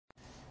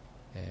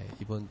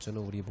이번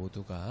주는 우리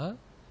모두가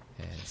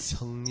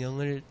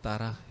성령을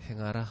따라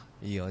행하라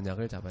이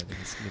언약을 잡아야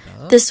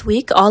되겠습니다. This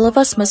week, all of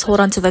us must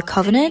hold on to the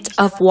covenant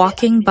of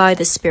walking by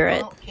the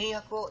Spirit.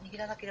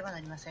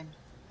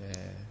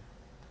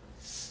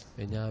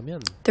 왜냐하면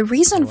The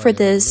reason for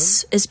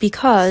this is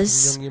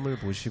because 성령님을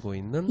모시고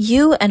있는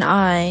you and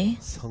I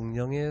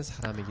성령의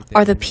사람이기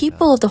are the 때문입니다.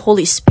 people of the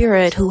Holy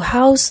Spirit who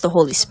house the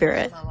Holy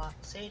Spirit.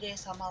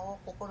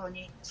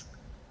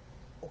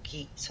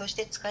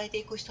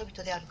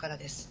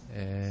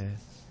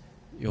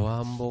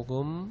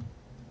 요한복음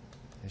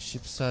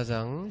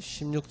 14장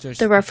 16절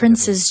The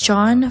reference is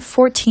John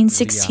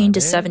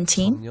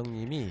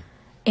 14:16-17.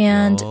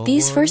 And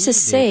these verses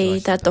say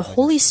that the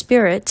Holy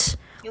Spirit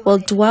will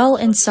dwell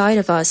inside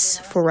of us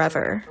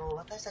forever.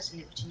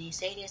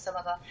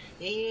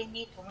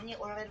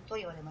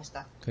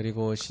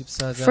 그리고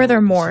 14장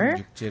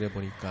Furthermore, 16절에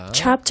보니까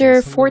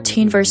chapter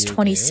 14 verse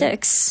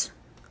 26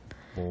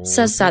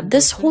 says that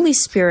this Holy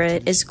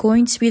Spirit is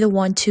going to be the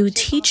one to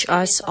teach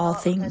us all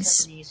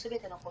things.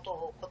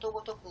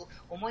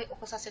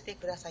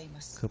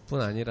 그뿐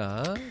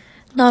아니라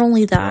Not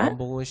only that,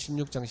 요한복음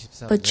 16장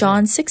 14절에 but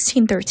John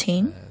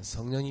 16:13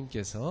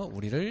 성령님께서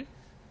우리를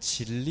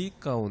진리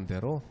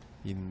가운데로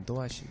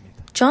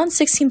인도하십니다. John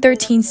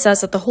 16:13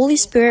 says that the Holy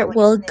Spirit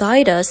will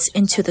guide us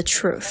into the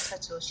truth.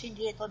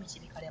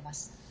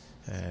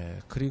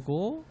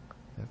 그리고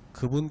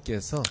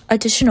그분께서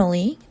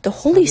Additionally, the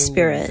Holy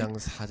Spirit,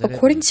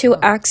 according to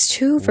Acts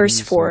 2 verse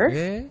 4,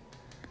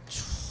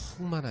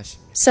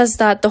 says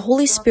that the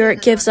Holy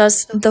Spirit gives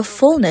us the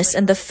fullness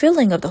and the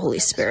filling of the Holy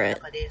Spirit.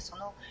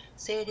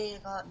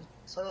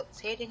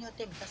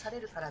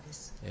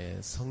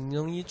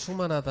 성령이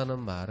충만하다는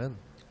말은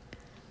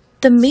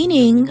The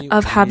meaning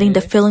of having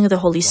the filling of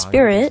the Holy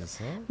Spirit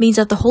means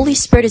that the Holy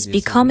Spirit is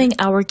becoming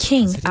our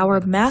King,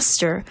 our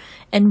Master,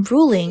 and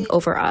ruling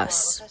over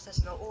us.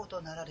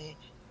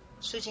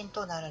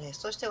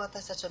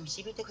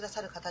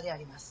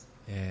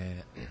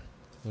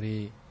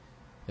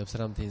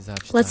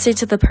 Let's say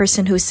to the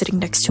person who is sitting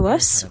next to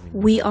us,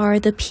 we are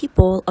the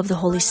people of the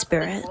Holy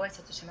Spirit.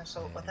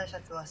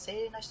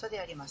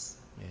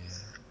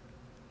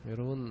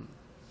 여러분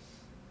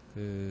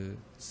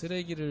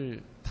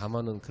쓰레기를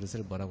담아놓은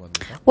그릇을 뭐라고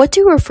합니까? What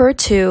do you refer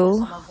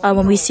to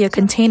when we see a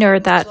container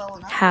that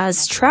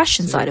has trash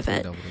inside of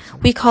it?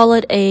 We call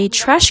it a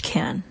trash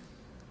can.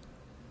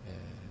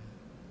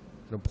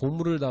 그럼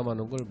보물을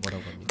담아놓은 걸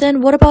뭐라고 합니까?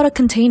 Then what about a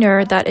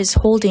container that is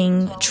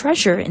holding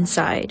treasure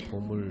inside?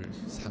 보물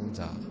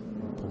상자,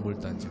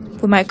 보물단지.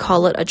 We might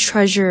call it a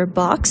treasure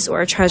box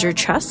or a treasure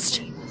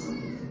chest.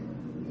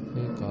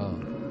 그러니까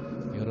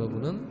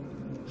여러분은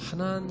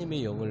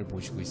하나님의 영을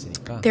모시고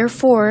있으니까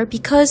Therefore,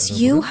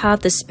 because you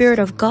have the Spirit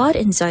of God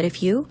inside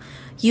of you,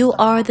 you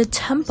are the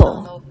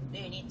temple.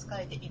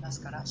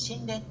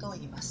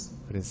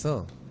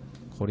 그래서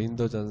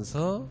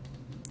고린도전서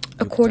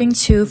According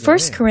to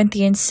 1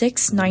 Corinthians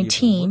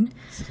 6:19,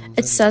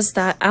 it says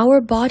that our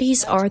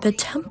bodies are the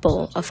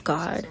temple of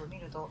God.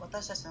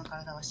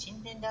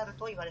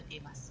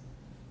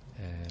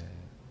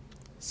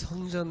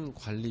 성전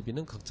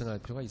관리비는 걱정할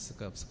필요가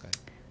있을까요, 없을까요?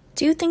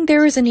 Do you think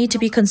there is a need to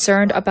be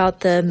concerned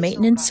about the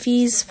maintenance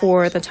fees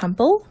for the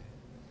temple?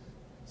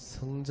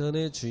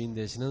 성전의 주인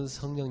되시는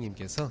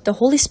성령님께서 The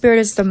Holy Spirit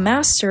is the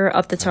master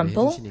of the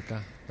temple,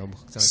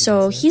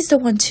 so He's the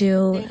one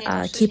to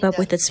keep up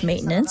with its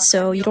maintenance,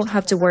 so you don't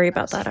have to worry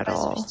about that at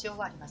all.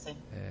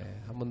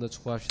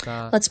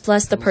 Let's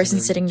bless the person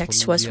sitting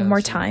next to us one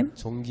more time.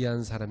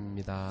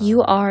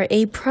 You are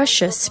a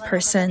precious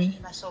person.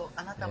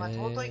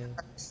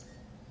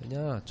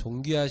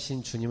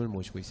 존귀하신 주님을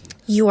모시고 있으니까.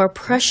 You are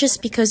precious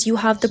because you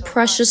have the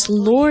precious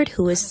Lord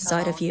who is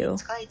inside of you.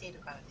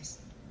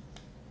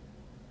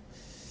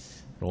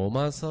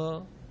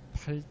 로마서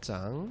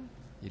 8장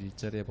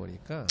 1절에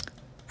보니까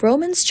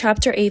Romans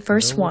chapter 8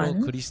 verse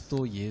 1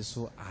 그리스도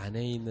예수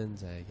안에 있는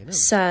자에게는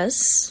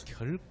says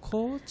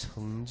결코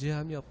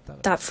정죄함이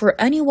없다. that for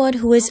anyone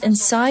who is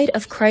inside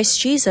of Christ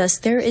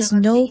Jesus, there is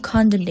no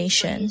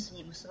condemnation.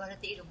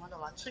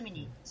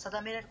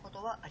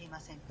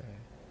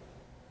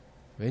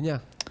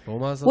 왜냐?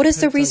 로마서 What is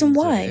the 8장 reason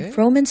why? 2절에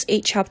Romans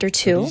 8 chapter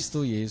 2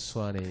 그리스도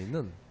예수 안에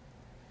있는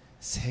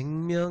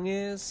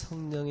생명의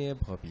성령의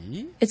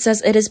법이 it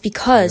says it is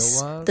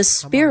because the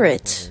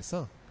Spirit,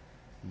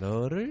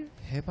 너를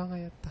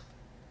해방하였다.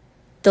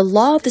 the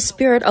law of the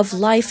Spirit of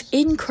life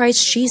in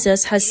Christ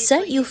Jesus has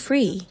set you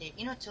free.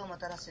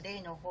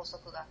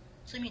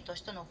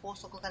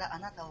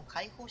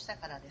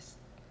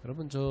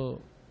 여러분 저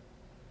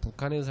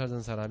북한에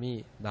살던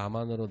사람이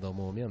남한으로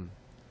넘어오면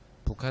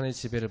북한의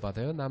지배를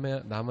받아요?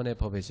 남한의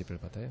법의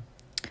지배를 받아요?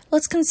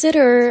 Let's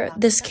consider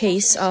this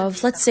case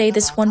of, let's say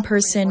this one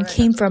person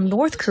came from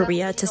North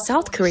Korea to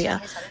South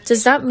Korea.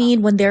 Does that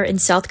mean when they're in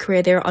South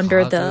Korea, they're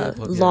under the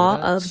law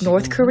of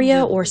North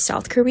Korea or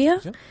South Korea?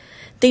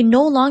 They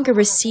no longer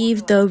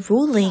receive the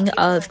ruling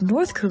of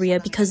North Korea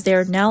because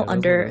they're now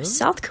under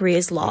South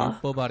Korea's law.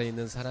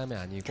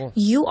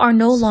 You are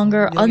no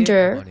longer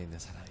under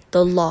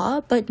the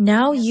law, but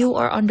now you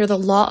are under the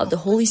law of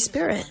the Holy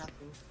Spirit.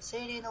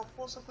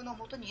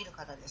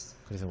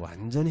 그래서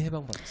완전히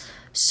해방받았어요.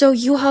 So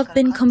you have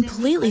been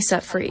completely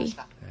set free.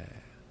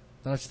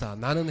 따라합시다.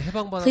 나는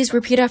해방받았다. Please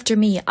repeat after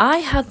me. I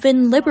have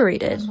been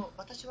liberated.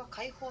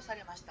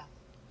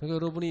 그러니까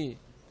여러분이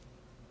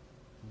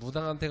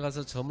무당한테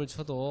가서 점을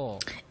쳐도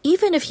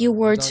Even if you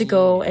were to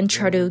go and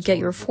try to get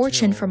your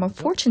fortune from a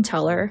fortune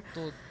teller,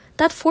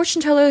 that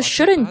fortune teller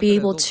shouldn't be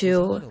able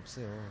to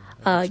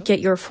get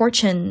your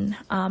fortune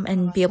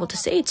and be able to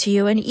say it to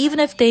you. And even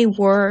if they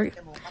were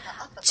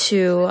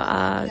to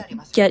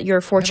get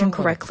your fortune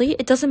correctly,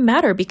 it doesn't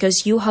matter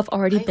because you have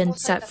already been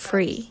set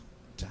free.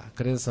 자,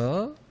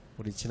 그래서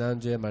우리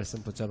지난주에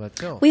말씀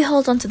붙잡았죠? We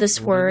held on to this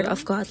word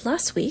of God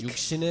last week.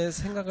 육신의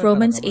생각을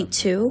Romans 따라가면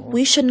 8:2.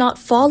 We should not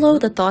follow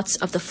the thoughts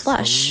of the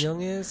flesh,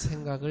 성령의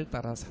생각을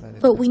따라 살아야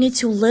된다. but we need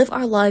to live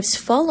our lives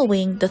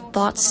following the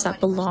thoughts that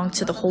belong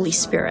to the Holy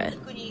Spirit.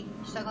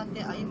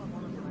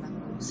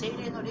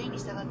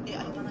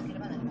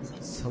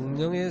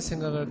 성령의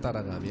생각을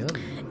따라가면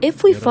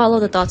If we follow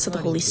the thoughts of the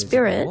Holy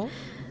Spirit,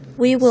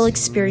 we will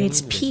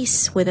experience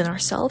peace within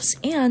ourselves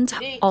and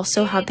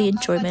also have the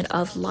enjoyment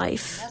of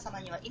life.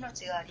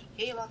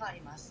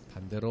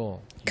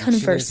 반대로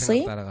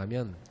Conversely, 육신의 생각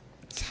따라가면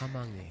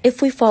사망이에요.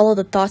 if we follow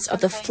the thoughts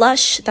of the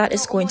flesh, that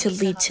is going to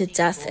lead to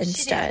death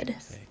instead.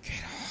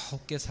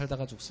 괴롭게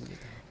살다가 죽습니다.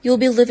 You'll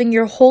be living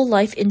your whole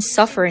life in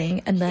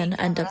suffering and then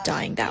end up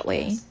dying that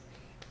way.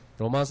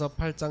 로마서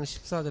 8장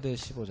 14절에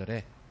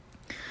 15절에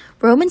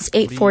Romans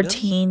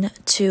 8:14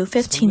 to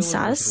 15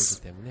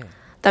 says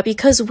that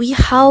because we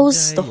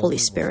house the Holy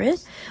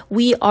Spirit,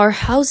 we are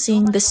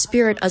housing the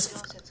spirit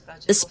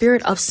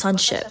of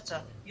sonship.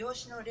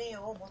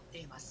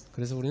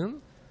 그래서 우리는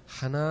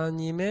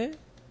하나님의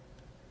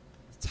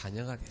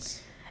자녀가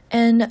됐어요.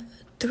 And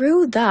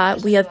through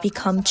that, we have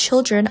become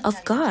children of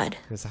God.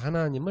 그래서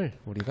하나님을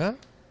우리가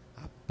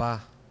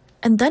아빠,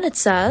 And then it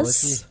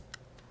says, 아버지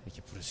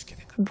이렇게 부를 수 있게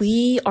된 거예요.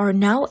 we are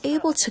now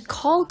able to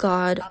call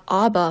God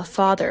Abba,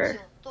 Father.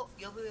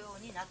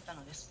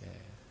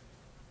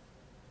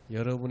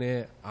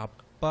 여러분의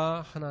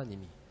아빠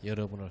하나님이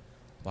여러분을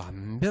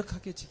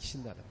완벽하게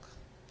지키신다는 거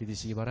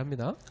믿으시기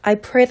바랍니다. I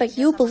pray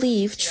that you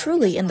believe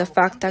truly in the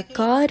fact that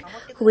God,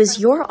 who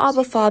is your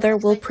Abba Father,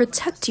 will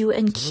protect you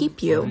and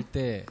keep you. 어릴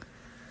때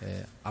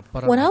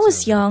아빠랑 When I 같이 was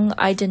살았어요. young,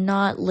 I did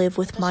not live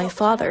with my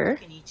father.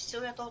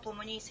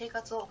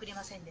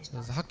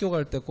 그래서 학교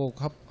갈 때 꼭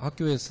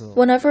학교에서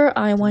Whenever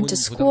I went to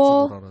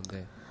school,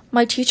 그러는데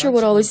my teacher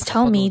would always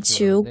tell me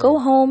to go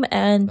home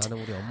and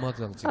나는 우리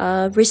엄마도 당직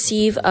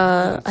receive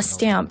a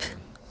stamp,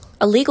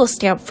 a legal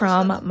stamp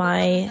from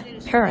my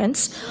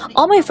parents.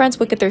 All my friends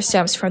would get their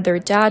stamps from their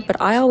dad, but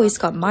I always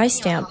got my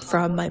stamp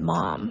from my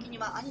mom.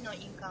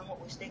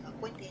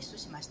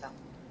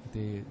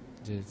 그때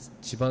이제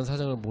집안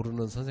사정을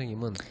모르는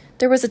선생님은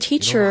There was a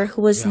teacher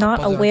who was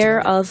not aware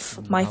of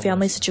my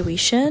family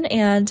situation,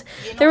 and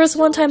there was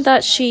one time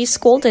that she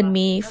scolded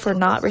me for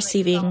not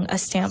receiving a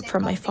stamp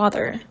from my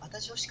father.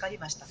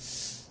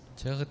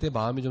 제가 그때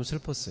마음이 좀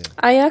슬펐어요.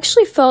 I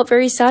actually felt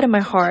very sad in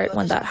my heart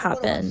when that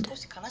happened.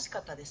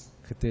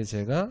 그때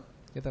제가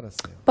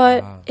깨달았어요.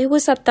 But 아, it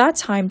was at that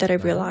time that I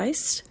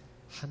realized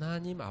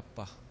하나님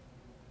아빠,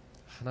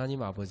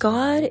 하나님 아버지.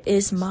 God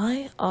is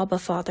my Abba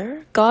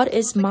Father. God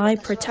is my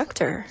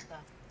protector.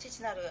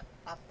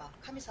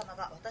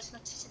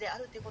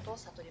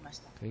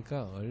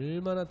 그러니까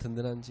얼마나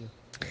든든한지요.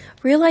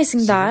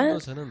 Realizing that, 지금도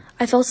저는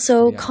I felt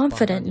so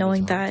confident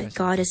knowing that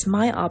God is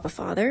my Abba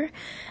Father,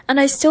 and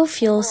I still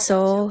feel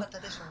so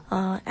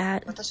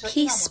at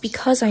peace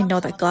because I know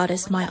that God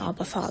is my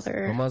Abba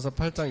Father. 로마서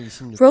 8장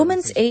 26절.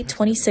 Romans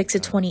 8:26 to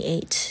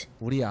 28.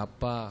 우리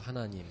아빠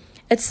하나님.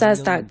 It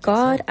says that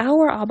God,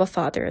 our Abba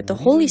Father,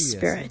 the Holy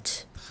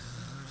Spirit,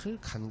 를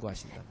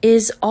간구하신다.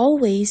 is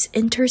always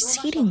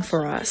interceding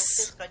for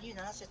us.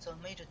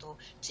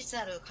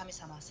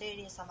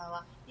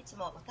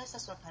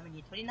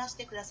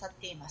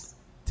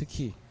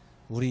 특히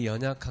우리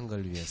연약한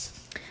걸 위해서.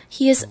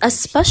 He is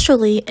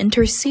especially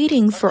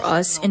interceding for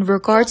us in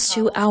regards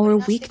to our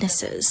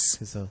weaknesses.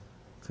 그래서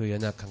그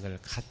연약한 걸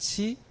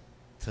같이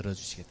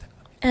들어주시겠다는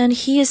겁니다. And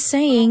he is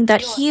saying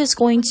that he is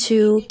going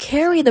to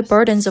carry the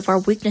burdens of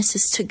our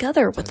weaknesses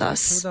together with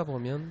us. 키우다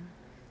보면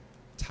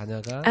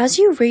자녀가 As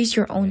you raise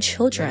your own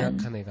children,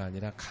 연약한 애가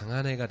아니라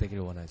강한 애가 되길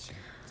원하죠.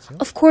 그렇죠?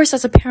 of course,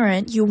 as a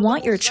parent, you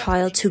want your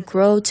child to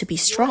grow to be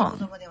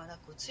strong.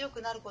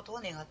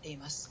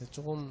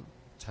 조금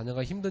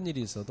자녀가 힘든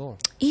일이 있어도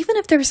Even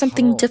if there's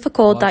something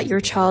difficult that your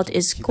child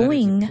is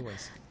going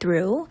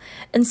through,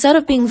 instead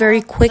of being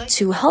very quick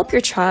to help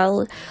your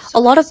child, a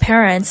lot of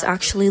parents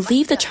actually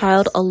leave the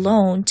child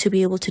alone to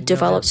be able to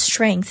develop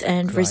strength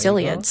and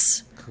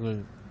resilience.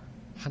 그걸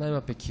하나님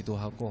앞에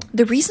기도하고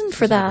The reason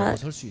for that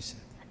설 수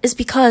있어요. is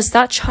because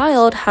that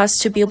child has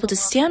to be able to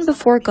stand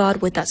before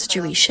God with that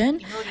situation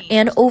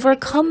and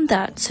overcome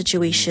that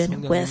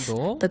situation with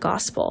the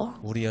gospel.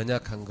 우리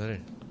연약한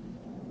걸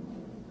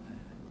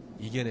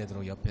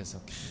이겨내도록 옆에서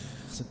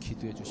계속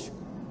기도해 주시고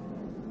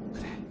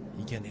그래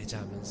이겨내자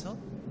하면서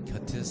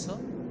곁에서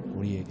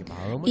우리에게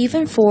마음을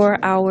Even for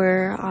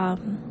our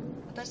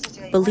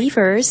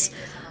believers,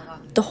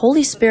 the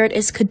Holy Spirit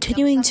is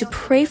continuing to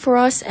pray for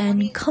us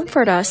and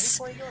comfort us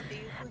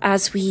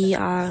as we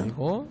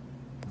그리고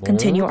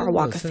continue our 모든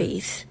walk of 것을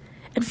faith.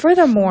 And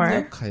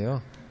furthermore,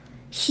 협력하여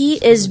He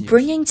is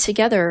bringing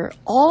together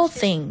all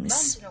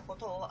things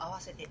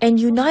and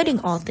uniting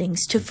all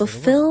things to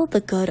fulfill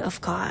the good of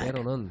God.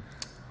 때로는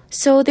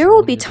So there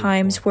will be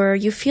times where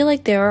you feel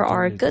like there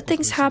are good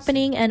things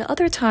happening, and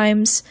other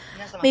times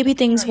maybe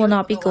things will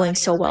not be going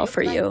so well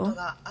for you.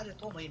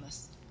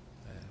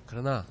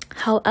 그러나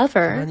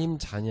However, 하나님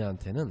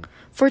자녀한테는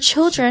for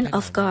children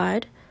of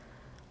God,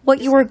 what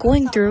you are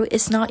going through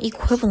is not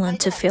equivalent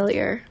to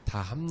failure. 다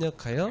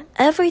합력하여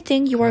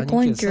Everything you are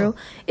going through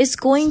is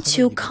going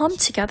to come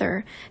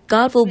together.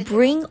 God will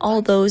bring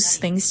all those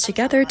things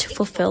together to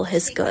fulfill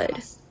His good.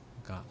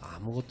 그러니까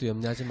아무것도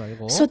염려하지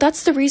말고 So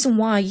that's the reason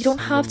why you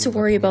don't have to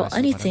worry about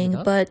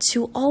anything, but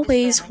to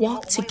always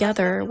walk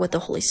together with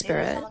the Holy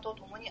Spirit.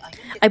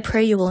 I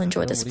pray you will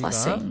enjoy this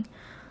blessing.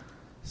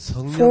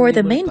 For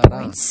the main 성령님을 따라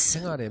points,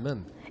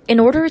 행하려면 in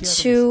order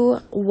to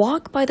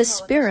walk by the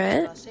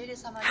Spirit,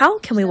 how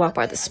can we walk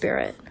by the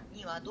Spirit?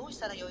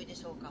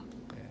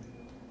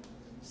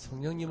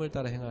 성령님을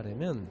따라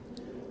행하려면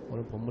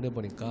오늘 본문에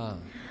보니까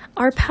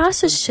Our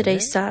passage today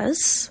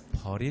says,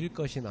 버릴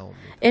것이 나옵니다.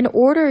 in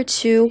order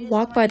to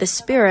walk by the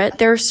Spirit,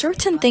 there are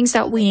certain things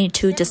that we need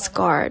to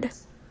discard.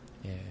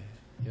 예,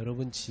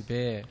 여러분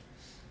집에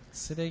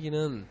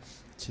쓰레기는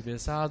집에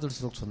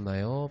쌓아둘수록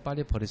좋나요?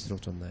 빨리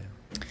버릴수록 좋나요?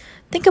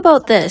 Think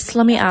about this.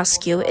 Let me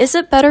ask you, is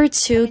it better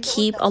to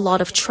keep a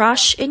lot of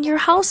trash in your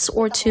house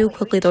or to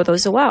quickly throw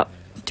those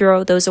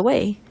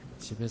away?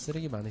 집에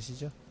쓰레기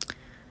많으시죠?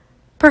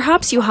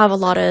 Perhaps you have a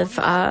lot of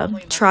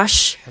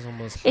trash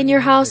in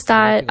your house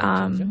that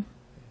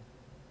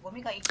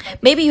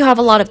maybe you have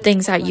a lot of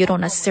things that you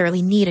don't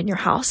necessarily need in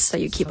your house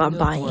that you keep on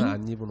buying.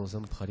 안 입은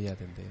옷은 버려야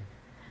된대요.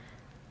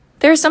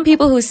 There are some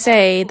people who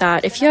say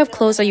that if you have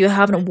clothes that you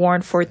haven't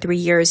worn for 3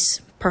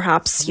 years,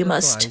 perhaps you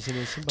must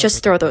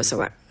just throw those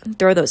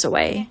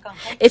away.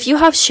 If you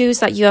have shoes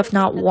that you have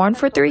not worn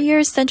for 3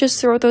 years, then just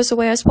throw those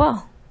away as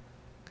well.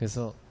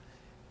 그래서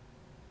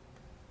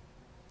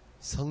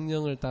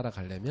성령을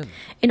따라가려면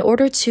In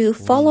order to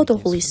follow the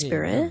Holy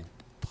Spirit,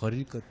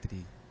 버릴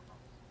것들이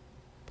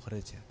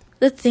버려져야 돼.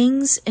 the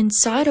things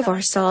inside of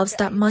ourselves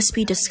that must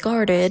be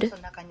discarded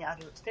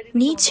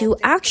need to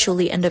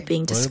actually end up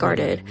being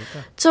discarded.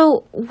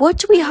 So, what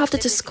do we have to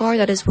discard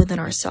that is within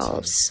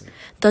ourselves?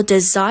 The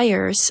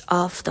desires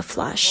of the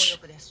flesh.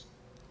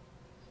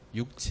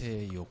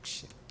 육체의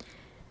욕심.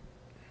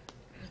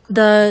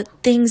 The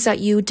things that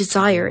you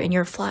desire in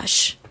your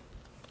flesh.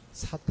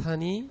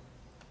 사탄이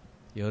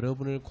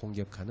여러분을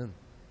공격하는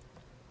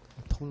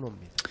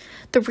통로입니다.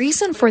 The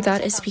reason for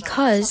that is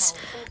because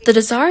the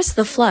desires of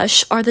the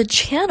flesh are the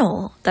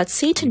channel that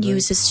Satan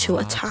uses to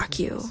attack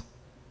you.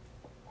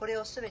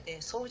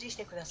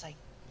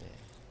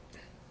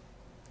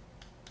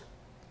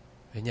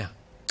 왜냐?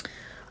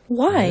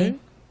 Why?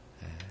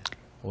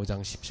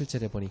 5장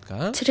 17절에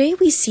보니까 Today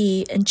we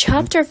see in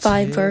chapter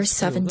 5 verse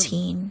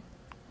 17,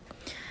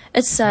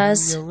 it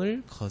says,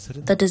 성령을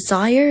거스른 the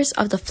desires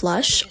of the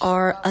flesh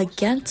are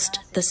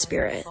against the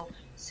spirit.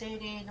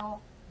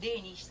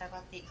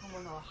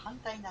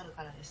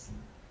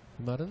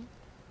 이 말은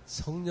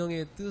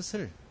성령의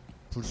뜻을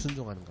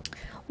불순종하는 겁니다.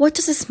 What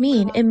does this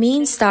mean? It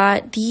means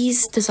that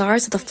these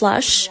desires of the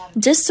flesh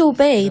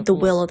disobey the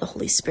will of the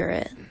Holy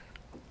Spirit.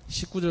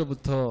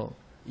 19절부터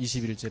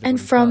 21절에 And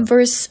from 보니까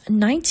verse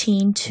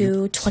 19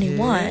 to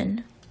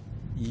 21,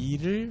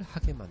 일을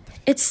하게 만들어요.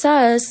 it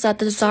says that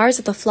the desires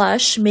of the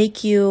flesh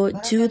make you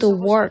do the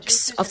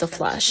works of the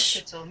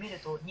flesh.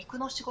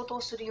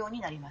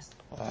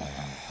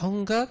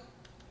 온갖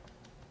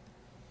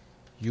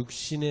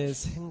육신의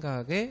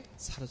생각에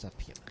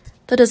사로잡히게 만들어요.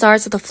 The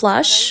desires of the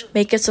flesh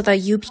make it so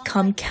that you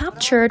become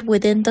captured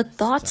within the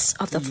thoughts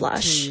of the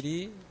flesh.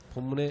 일이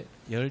본문에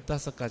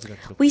 15가지가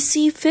기록. We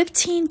see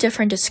 15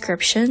 different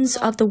descriptions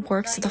of the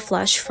works of the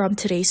flesh from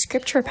today's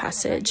scripture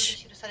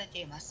passage.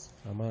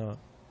 아마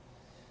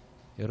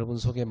여러분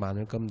속에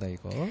많을 겁니다,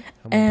 이거.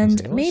 한번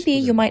And 보세요. maybe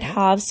you might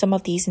have some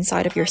of these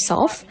inside of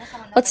yourself.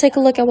 Let's take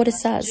a look at what it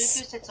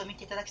says.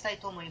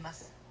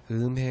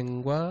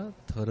 음행과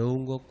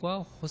더러운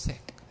것과 호색.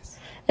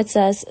 It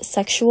says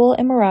sexual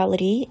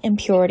immorality,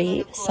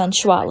 impurity,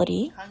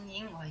 sensuality.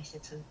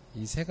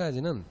 이 세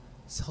가지는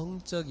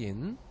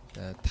성적인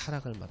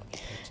타락을 말합니다.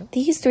 그렇죠?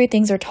 These three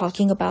things are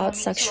talking about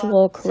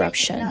sexual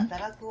corruption.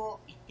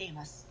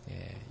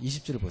 예,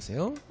 20절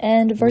보세요.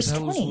 And verse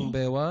우상 20,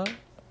 숭배와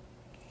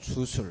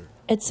주술.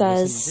 it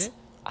says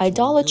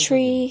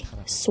idolatry,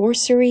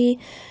 sorcery.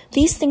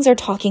 These things are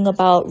talking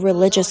about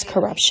religious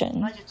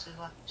corruption.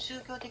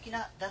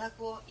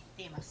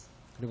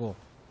 그리고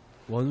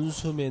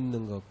원수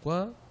맺는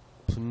것과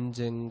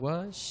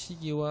분쟁과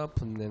시기와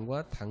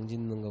분냄과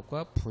당짓는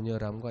것과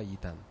분열함과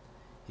이단.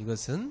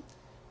 이것은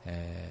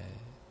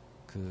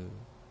그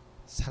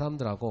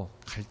사람들하고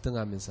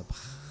갈등하면서 막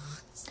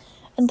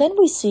And then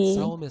we see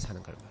싸움에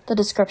사는 걸 말해요. the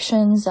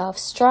descriptions of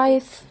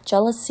strife,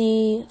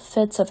 jealousy,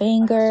 fits of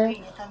anger,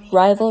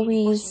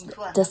 rivalries,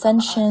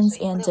 dissensions,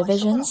 and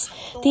divisions.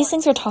 These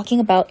things are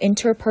talking about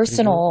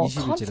interpersonal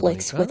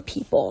conflicts with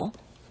people.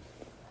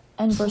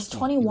 And verse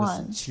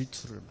 21,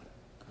 질투를 말해요.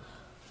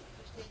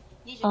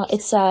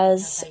 it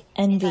says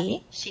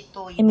envy.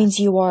 It means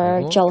you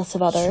are jealous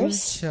of others.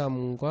 술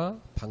취함과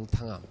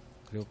방탕함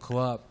그리고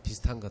그와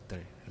비슷한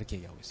것들 이렇게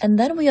얘기하고 있어요. And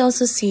then we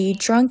also see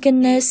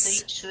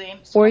drunkenness,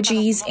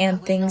 orgies,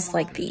 and things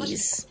like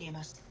these.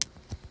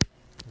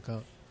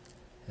 그러니까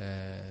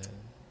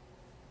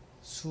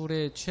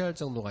술에 취할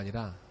정도가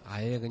아니라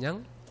아예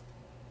그냥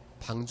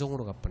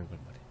방종으로 가버린 걸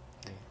말이에요.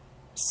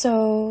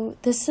 So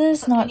this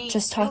is not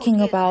just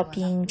talking about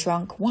being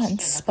drunk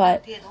once,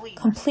 but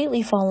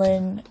completely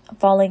falling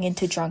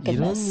into 이런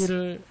drunkenness.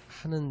 일을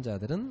하는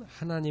자들은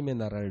하나님의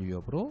나라를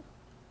위협으로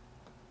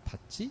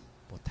받지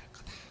못할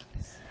거다.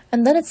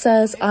 And then it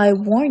says, I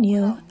warn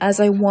you, as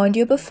I warned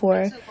you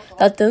before,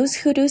 that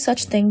those who do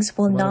such things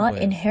will not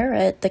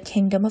inherit the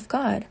kingdom of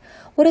God.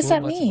 What does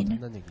that mean?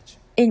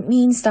 It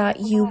means that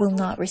you will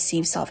not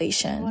receive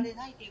salvation.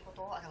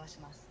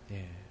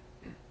 예.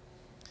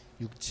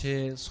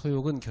 육체의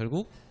소욕은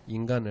결국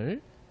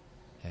인간을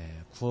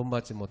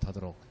구원받지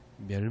못하도록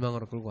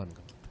멸망으로 끌고 가는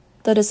겁니다.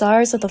 The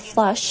desires of the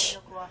flesh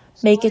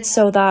make it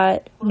so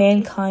that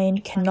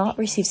mankind cannot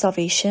receive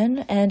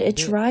salvation and it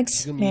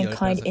drags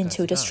mankind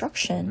into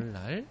destruction.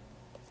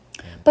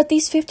 But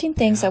these 15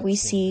 things that we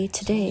see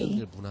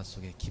today, 문화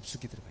속에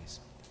깊숙이 들어가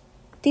있습니다.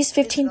 these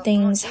 15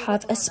 things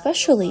have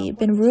especially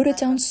been rooted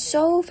down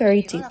so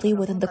very deeply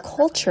within the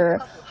culture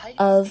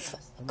of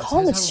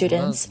college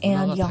students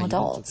and young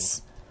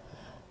adults.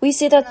 We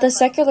see that the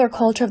secular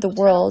culture of the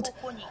world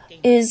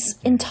is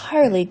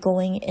entirely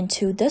going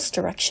into this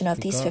direction of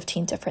these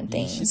 15 different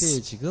이 시대에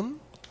things. 지금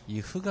이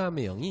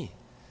흑암의 영이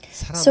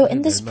So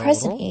in this 사람들을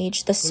present 멸망으로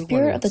age, the 끌고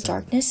spirit 가는 of the 역사입니다.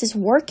 darkness is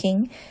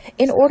working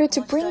in order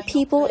to bring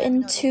people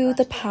into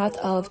the path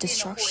of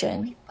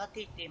destruction.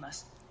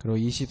 그리고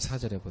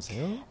 24절에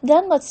보세요.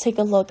 Then let's take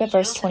a look at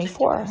verse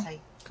 24.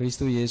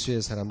 그리스도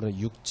예수의 사람들은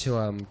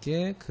육체와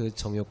함께 그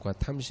정욕과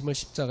탐심을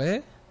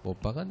십자가에 못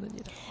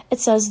박았느니라. It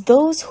says,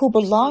 those who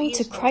belong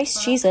to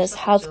Christ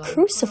Jesus have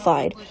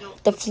crucified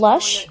the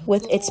flesh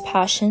with its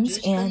passions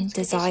and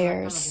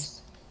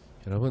desires.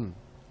 여러분,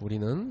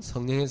 우리는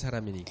성령의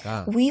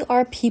사람이니까 We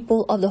are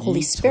people of the Holy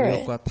이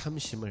Spirit. 정욕과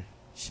탐심을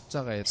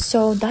십자가에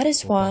So that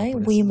is why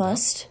we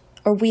must,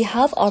 or we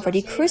have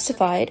already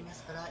crucified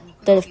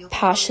the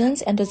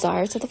passions and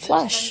desires of the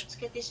flesh.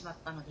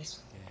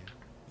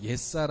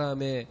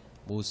 옛사람의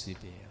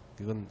모습이에요.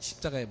 그건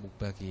십자가에 못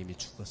박혀 이미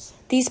죽었어.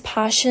 These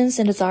passions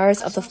and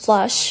desires of the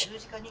flesh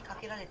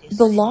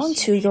belong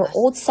to your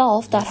old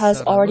self that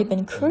has already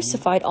been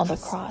crucified on the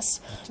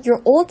cross.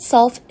 Your old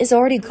self is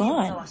already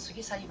gone,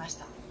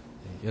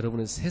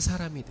 여러분은 새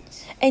사람이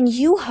됐어. and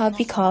you have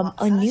become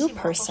a new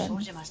person.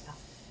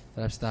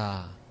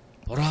 합시다.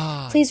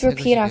 보라. Please 새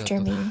repeat 것이 after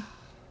되었도다. me.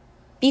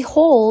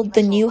 Behold,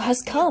 the new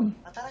has come.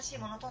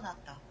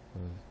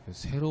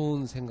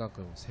 새로운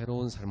생각과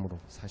새로운 삶으로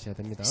사셔야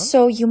됩니다.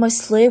 So you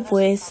must live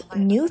with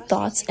new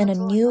thoughts and a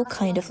new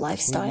kind of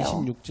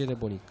lifestyle. 26절에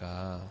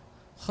보니까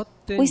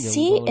헛된 We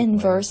see in 영광을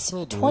verse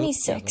서로 26,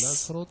 노엽게 하거나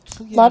서로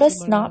투기하지 let us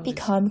not 말라는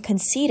become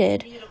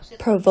conceited,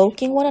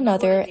 provoking one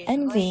another,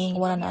 envying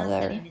one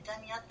another.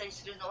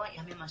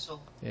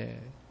 예,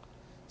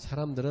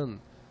 사람들은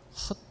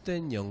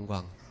헛된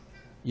영광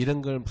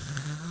이런 걸 막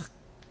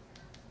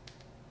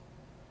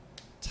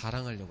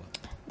자랑하려고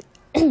합니다.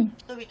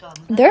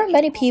 There are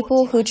many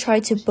people who try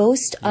to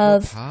boast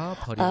of 다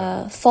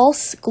버리라.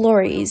 false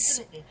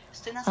glories,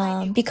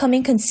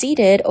 becoming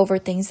conceited over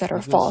things that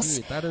are false.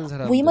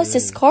 We must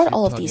discard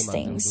all of these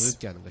things.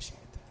 노엽게 하는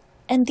것입니다.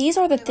 And these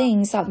are the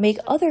things that make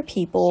other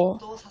people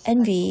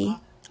envy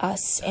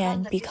us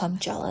and become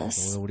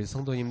jealous. 오늘 우리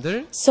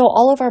성도님들 So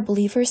all of our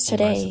believers 이 말씀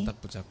today, 딱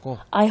붙잡고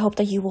I hope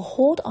that you will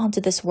hold on to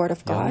this word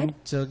of God.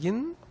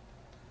 영적인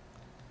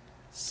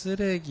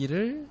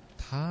쓰레기를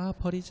다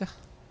버리자.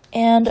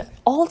 And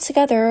all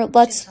together,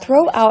 let's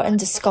throw out and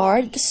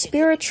discard the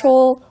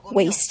spiritual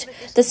waste,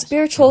 the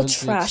spiritual 이번 주에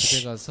집에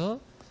trash. 가서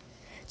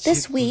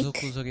This 집 week,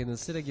 구석구석에 있는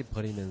쓰레기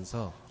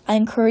버리면서 I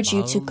encourage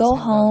you to go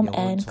home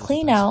and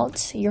clean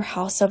out your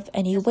house of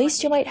any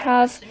waste you might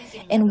have.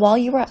 And while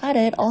you are at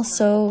it,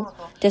 also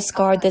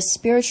discard the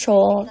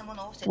spiritual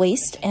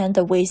waste and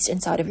the waste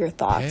inside of your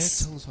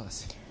thoughts.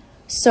 대청소하세요.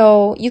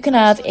 So you can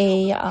have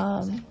a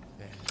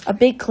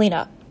big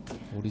cleanup.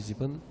 우리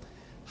집은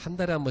한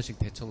달에 한 번씩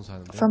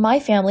대청소하는데 For my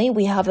family,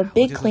 we have a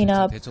big 어제도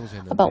cleanup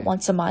대청소했는데 about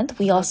once a month.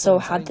 We also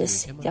had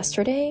this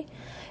yesterday.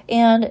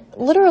 And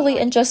literally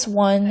in just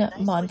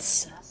 1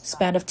 month's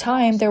span of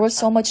time, there was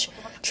so much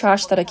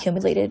trash that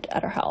accumulated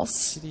at our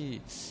house.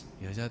 확실히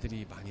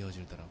여자들이 많이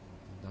어질더라고.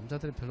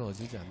 남자들은 별로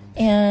어질지 않는데.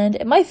 And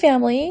in my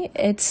family,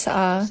 it's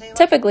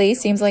typically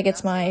seems like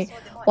it's my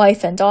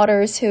wife and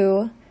daughters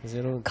who 그래서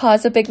여러분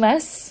cause a big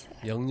mess.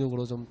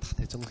 영육으로 좀 다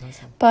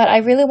대청소하세요. But I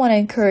really want to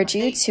encourage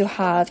you to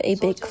have a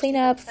big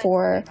cleanup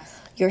for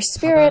your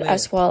spirit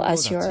as well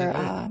as your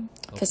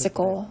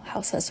physical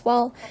house as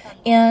well.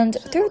 And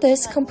through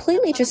this,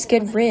 completely just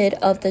get rid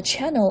of the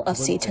channel of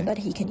Satan that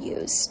he can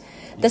use.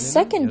 The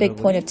second big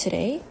point of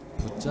today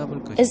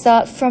붙잡을 is 것이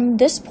that from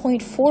this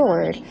point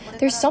forward,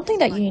 there's something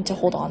that you need to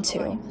hold on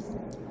to.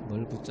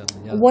 뭘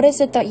붙잡느냐? What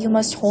is it that you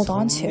must hold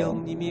on to?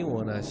 성령님이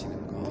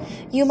원하시는 거.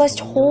 You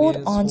must hold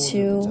성령의 on 소원을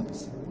to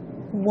붙잡으세요.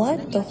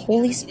 what the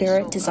Holy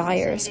Spirit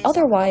desires,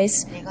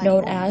 otherwise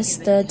known as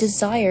the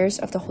desires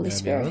of the Holy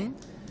Spirit. 왜냐하면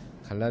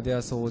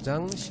갈라디아서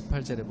 5장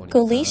 18절에 보니까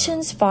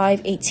Galatians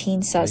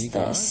 5:18 says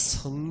저희가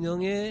this.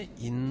 성령의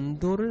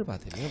인도를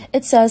받으면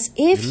It says,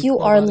 if you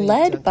are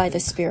led by the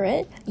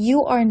Spirit,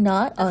 you are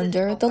not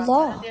under the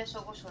law.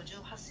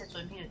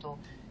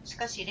 し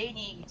かし霊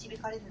に導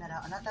かれるな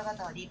らあなた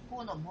方は立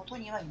法のもと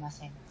にはいま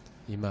せん。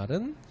 이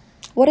말은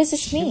What does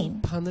this mean?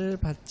 심판을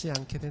받지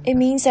않게 된다. It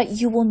means that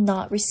you will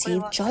not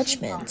receive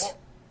judgment.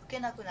 受け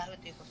なくなる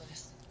ということで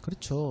す。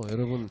 그렇죠.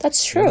 여러분,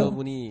 That's true.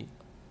 여러분이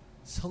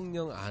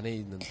성령 안에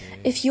있는데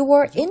If you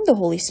are in the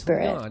Holy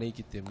성령 Spirit, 안에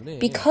있기 때문에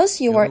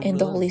because you are in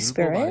the 여러분은 Holy 율법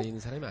안에 Spirit, 있는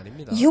사람이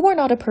아닙니다. you are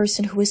not a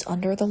person who is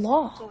under the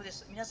law. そうで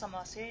す。皆様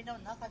は聖霊の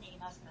中にい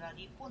ますから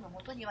立法のも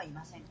とにはい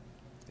ません。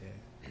 네.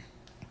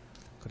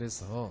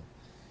 그래서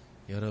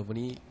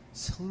여러분이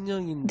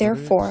성령인들을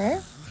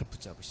Therefore, 다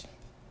붙잡으십니다.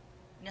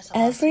 皆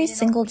様は every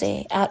聖霊の single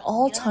day, at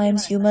all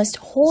times, you must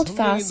hold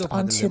fast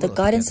onto the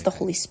guidance of the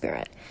Holy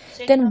Spirit.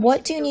 Then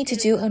what do you need to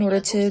do in order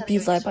to be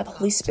led by the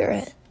Holy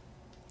Spirit?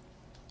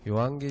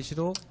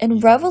 요한계시록 In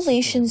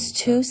Revelations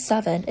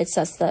 2:7, it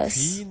says 귀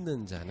this.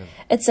 있는 자는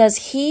It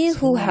says, he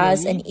who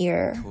has an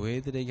ear,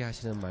 교회들에게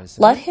하시는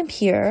말씀 let him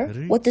hear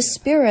what the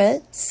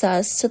Spirit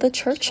says to the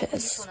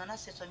churches. 7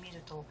節を見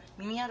ると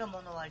耳ある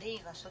者は霊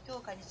が諸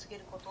教会に告げ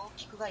ることを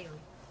聞くがよい。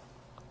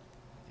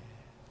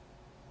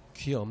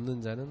 귀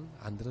없는 자는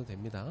안 들어도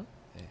됩니다.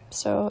 네.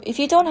 So if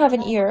you don't have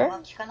an ear,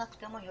 聞かなく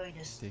てもよい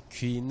です。 네,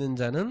 귀 있는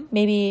자는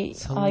maybe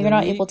you're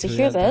not 성령이 able to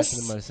hear 교회한테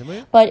하시는 this,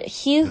 말씀을 but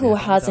he who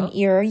has an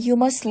ear, you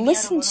must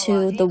listen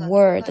to the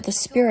word that the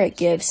Spirit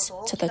gives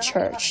to the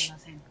church.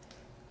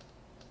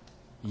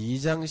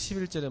 2장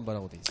 11절에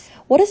뭐라고 돼 있어요?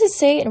 What does it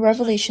say in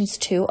Revelations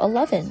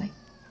 2:11?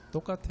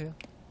 똑같아요.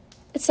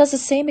 It says the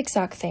same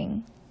exact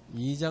thing,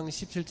 2장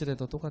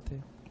 17절에도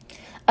똑같아요.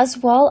 as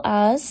well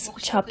as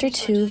chapter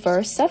 2,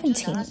 verse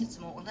 17. 7節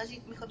も同じ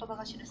御言葉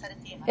が記され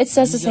ています。 It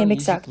says the 2장 same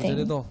exact thing.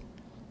 29절에도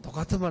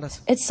똑같은 말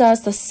하세요. It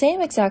says the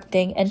same exact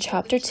thing in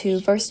chapter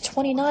 2, verse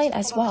 29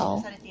 as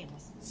well.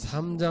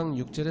 3장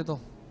 6절에도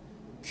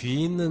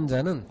귀 있는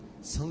자는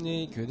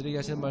성령이 교회들에게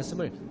하시는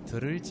말씀을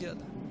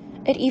들을지어다.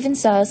 It even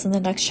says in the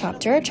next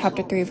chapter,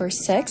 chapter 3, verse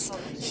 6,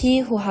 he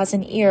who has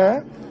an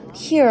ear,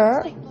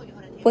 hear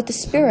what the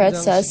Spirit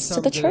 3장 says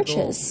to the 13절에도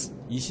churches.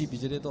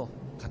 22절에도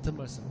같은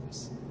말씀을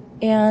했어요.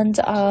 And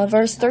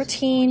verse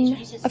 13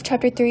 of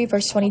chapter 3,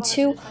 verse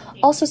 22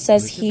 also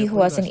says, he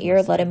who has an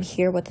ear, let him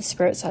hear what the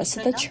Spirit says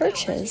to the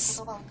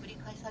churches.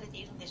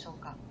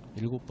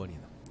 7번이나.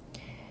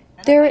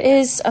 There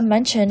is a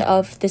mention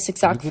of this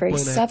exact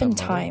phrase 7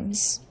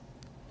 times.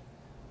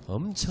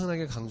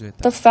 엄청나게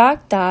강조했다. The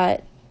fact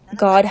that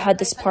God had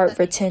this part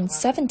written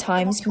 7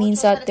 times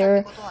means that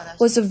there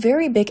was a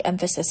very big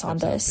emphasis on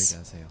this.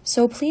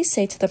 So please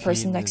say to the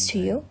person next to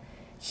you,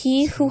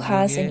 he who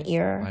has an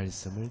ear,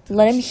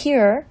 let him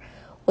hear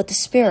what the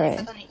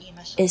Spirit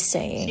is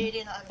saying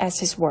as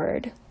his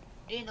word.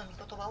 霊の御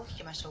言葉を聞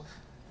きましょう。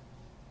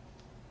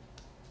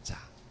 자,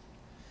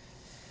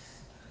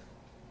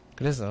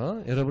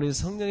 그래서 여러분이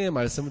성령의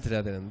말씀을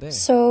들어야 되는데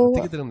So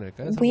어떻게 들으면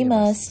될까요? we 성령의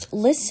말씀. must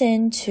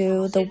listen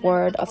to the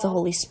word of the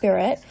Holy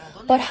Spirit.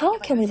 But how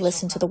can we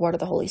listen to the word of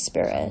the Holy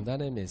Spirit?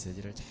 전단의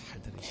메시지를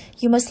잘 들으시고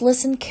You must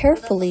listen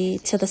carefully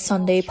to the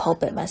Sunday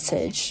pulpit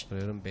message.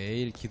 여러분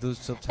매일 기도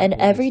수업 잘 And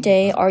보고 every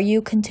day, 계십니까? are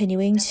you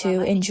continuing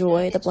to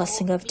enjoy the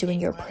blessing of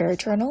doing your prayer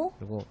journal?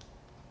 그리고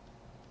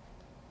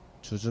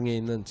주중에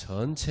있는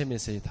전체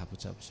메시지 다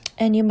붙잡으셔요.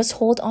 And you must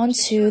hold on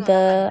to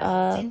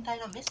全体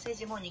のメッセー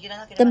ジも握ら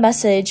なけれ the ばならない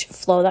message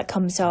flow that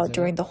comes out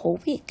during the whole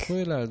week,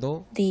 토요일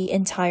날도 the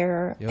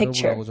entire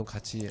picture 여러분하고 좀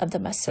같이 of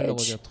the 하려고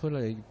message. 제가 토요일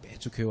날 여기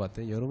매주 교회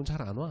왔더니 여러분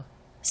잘 안 와.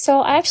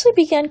 So I actually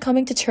began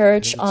coming to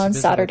church on 집에서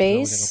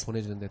Saturdays 제가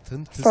보내주는데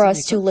for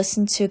us to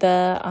listen to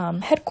the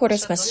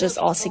headquarters messages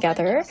all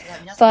together.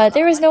 But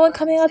there was no one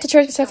coming out to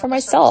church except for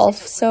myself.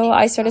 So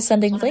I started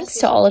sending links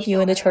to all of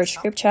you in the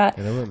church group chat.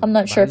 I'm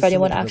not sure if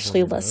anyone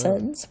actually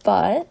listens,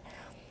 but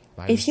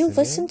if you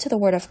listen to the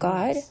Word of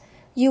God,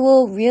 you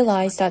will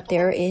realize that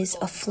there is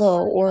a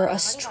flow or a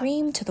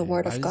stream to the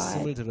Word of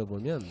God. 말씀을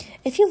들어보면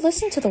If you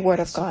listen to the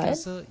Word of God,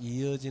 계속해서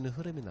이어지는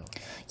흐름이 나와요.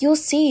 you'll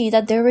see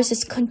that there is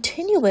this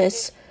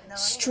continuous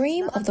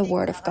stream of the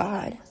Word of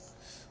God.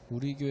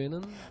 우리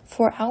교회는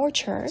For our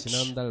church,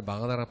 지난달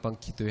망하다락방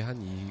기도회 한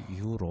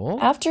이후로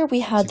after we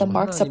had the 지금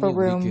Mark's Upper 하나님이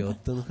우리 Room 교회에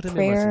어떤 흐름의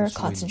prayer 말씀을 주고 있는 것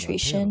같아요.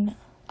 concentration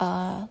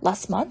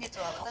last month,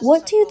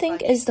 what do you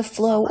think is the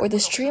flow or the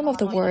stream of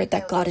the word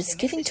that God is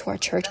giving to our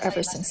church ever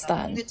since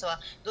then? 今月は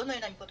どのよ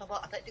うな御言葉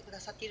を与えてくだ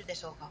さっているで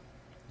しょうか。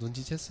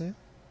 눈치챘어요?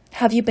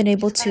 Have you been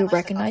able to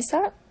recognize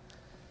that?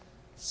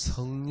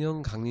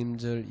 성령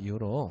강림절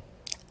이후로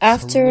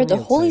After the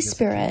성령의 Holy 역사에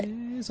Spirit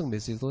계속 계속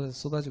메시지가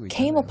쏟아지고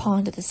came 있잖아요.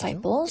 upon the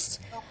disciples,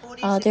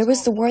 there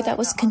was the word that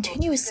was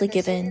continuously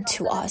given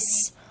to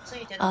us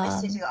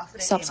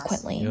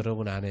subsequently.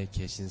 여러분 안에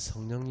계신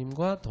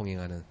성령님과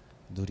동행하는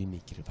누림이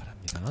있기를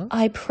바랍니다.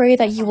 I pray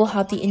that you will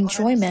have the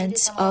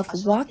enjoyment of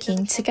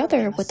walking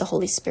together with the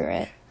Holy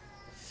Spirit.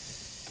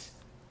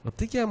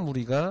 어떻게 하면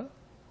우리가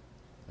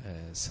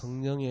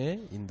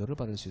성령의 인도를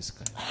받을 수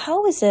있을까요?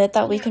 How is it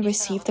that we can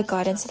receive the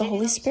guidance of the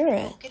Holy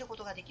Spirit?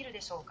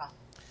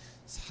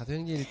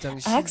 사도행전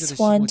 1장 Acts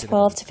 10절에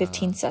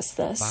 1:12-15 says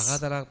this.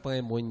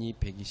 마가다락방에 모인 이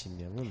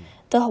 120명은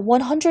The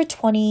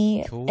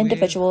 120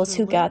 individuals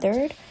who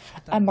gathered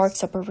at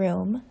Mark's upper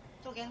room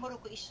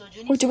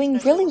were doing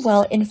really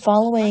well in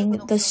following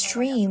the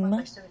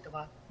stream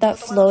that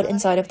flowed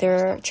inside of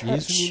their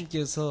church.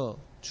 예수님께서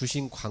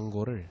주신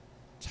광고를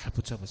잘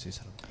붙잡았어요, 이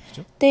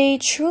사람들이죠. They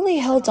truly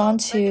held on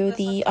to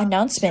the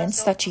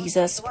announcements that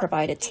Jesus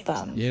provided to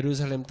them.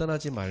 예루살렘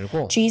떠나지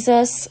말고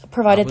Jesus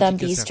provided them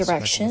these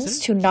directions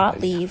to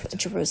not leave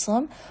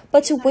Jerusalem,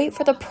 but to wait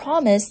for the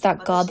promise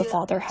that God the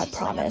Father had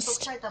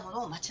promised.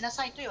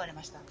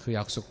 그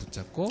약속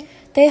붙잡고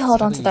They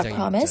held on to that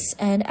promise,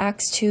 and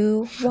Acts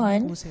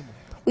 2:1,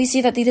 we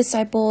see that these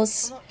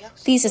disciples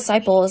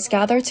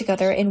gathered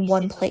together in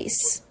one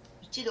place.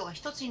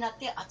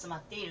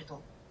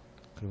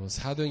 그리고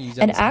사도행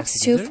In 2장 Acts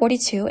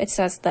 2:42, it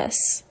says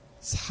this,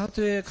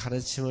 사도의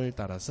가르침을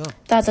따라서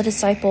that the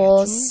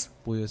disciples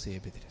모여서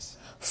예배드렸어요.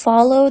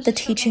 followed the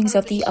teachings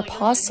of the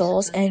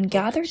apostles and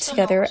gathered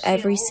together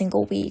every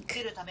single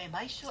week.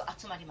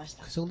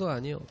 그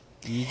정도가 아니에요.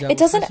 2장 It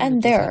doesn't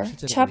end 46절 there.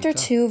 47절에 Chapter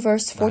보니까 2,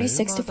 verse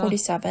 46 to 날마다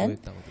 47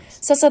 모였다고 돼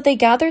있어요. says that they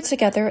gathered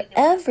together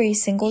every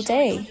single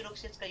day.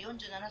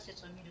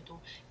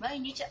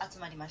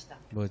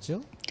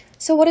 뭐죠?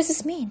 So what does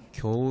this mean?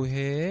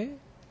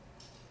 교회의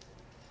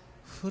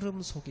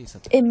흐름 속에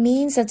있었다. It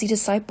means that the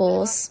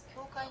disciples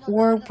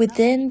were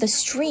within the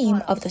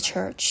stream of the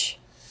church.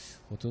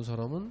 어떤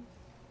사람은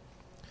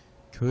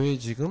교회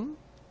지금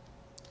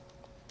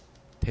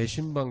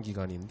대신방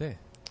기간인데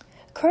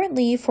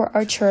Currently, for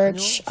our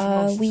church,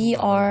 we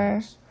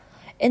are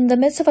in the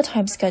midst of a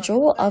time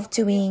schedule of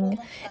doing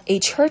a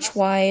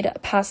church-wide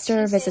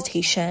pastor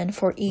visitation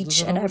for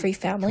each and every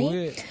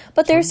family.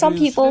 But there are some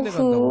people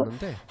who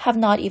have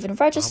not even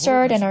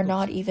registered and are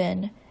not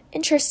even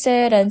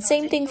interested, and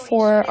same thing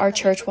for our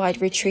church-wide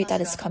retreat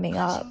that is coming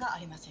up.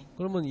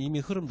 그러면 이미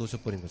흐름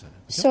놓쳐버린 거잖아요.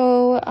 그죠?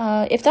 So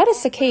if that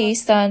is the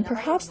case, then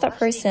perhaps that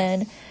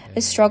person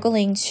is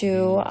struggling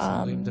to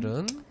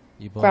성도님들은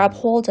이번 grab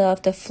hold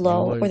of the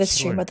flow or the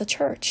stream of the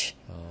church.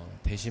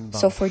 대신방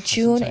So for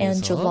June and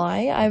파송장에서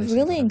July, I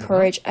really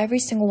encourage every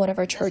single one of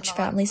our church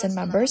families and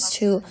members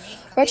to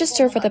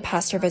register for the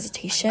pastor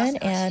visitation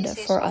and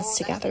for us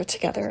to gather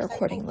together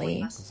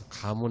accordingly. 그래서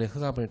가문의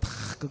흑암을 다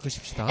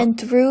꺾으십시다. And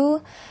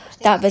through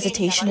that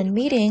visitation and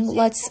meeting,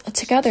 let's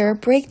together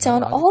break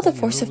down all the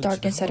forces of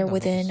darkness that are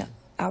within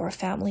our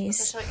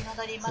families.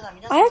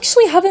 I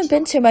actually haven't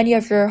been to many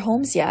of your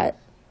homes yet.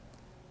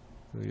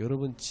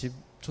 여러분 집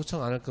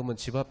초청 안 할 거면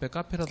집 앞에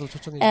카페라도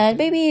초청해 And 주세요.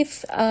 maybe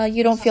if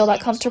you don't feel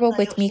that comfortable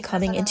with me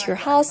coming into your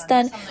house,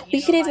 then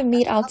we could even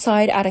meet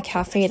outside at a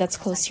cafe that's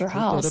close to your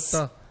house.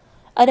 어렵다.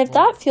 And if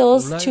that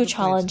feels too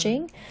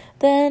challenging,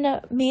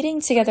 then meeting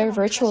together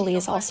virtually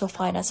is also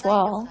fine as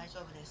well.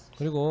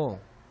 그리고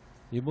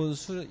이번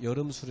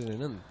여름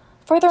수련회는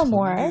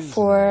Furthermore,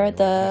 for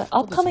the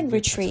upcoming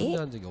retreat,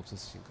 참여한 적이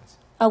없었으신 거지.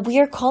 we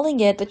are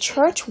calling it the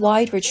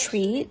church-wide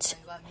retreat,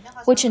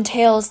 which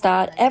entails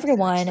that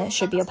everyone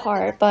should be a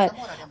part, but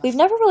we've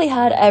never really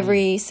had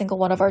every single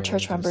one of our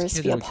church members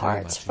be a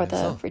part for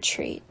the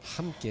retreat.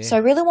 함께 So I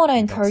really want to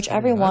encourage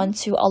everyone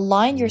to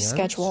align your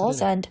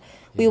schedules, and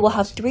we will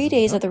have 3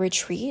 days of the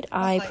retreat.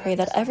 I pray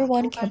that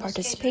everyone can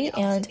participate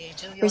and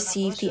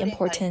receive the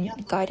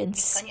important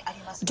guidance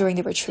during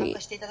the retreat.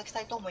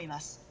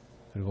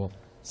 그리고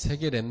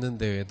세계 랩넌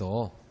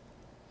대회도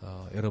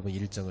여러분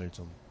일정을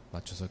좀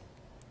맞춰서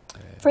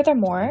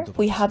Furthermore,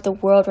 we have the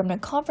World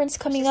Remnant Conference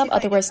coming up,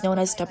 otherwise known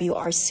as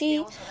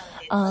WRC.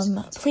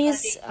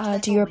 Please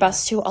do your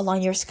best to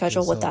align your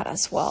schedule with that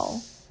as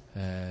well.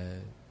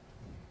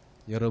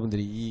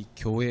 여러분들이 이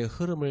교회의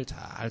흐름을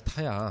잘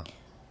타야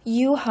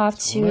You have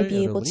to 정말 be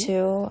able 여러분이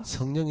to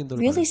성령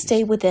인도를 really 받을 수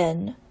stay 있어요.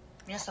 within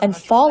and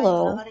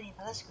follow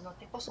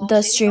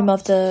the stream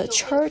of the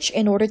church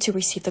in order to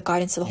receive the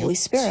guidance of the Holy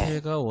Spirit.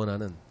 육체가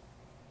원하는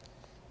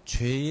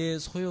죄의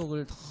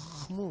소욕을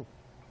너무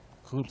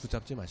그걸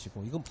붙잡지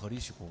마시고 이건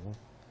버리시고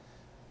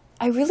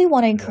I really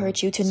want to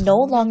encourage you to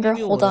no longer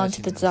hold on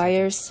to the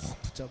desires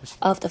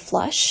of the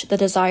flesh, the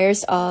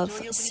desires of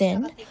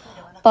sin,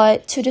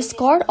 but to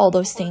discard all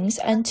those things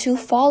and to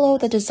follow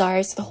the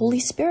desires of the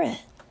Holy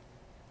Spirit.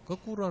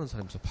 거꾸로 하는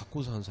사람이 있어.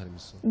 바꿔서 하는 사람이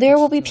있어. There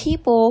will be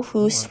people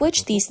who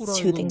switch these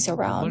two things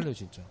around.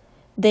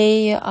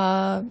 They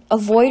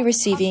avoid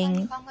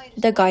receiving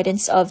the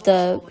guidance of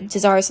the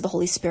desires of the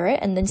Holy Spirit,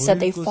 and instead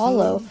they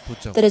follow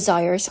the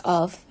desires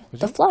of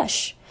the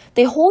flesh.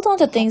 They hold on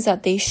to things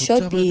that they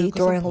should be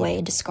throwing away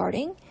and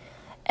discarding,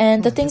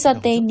 and the things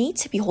that they need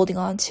to be holding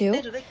on to,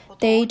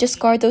 they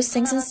discard those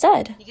things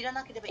instead.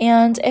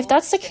 And if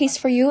that's the case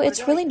for you,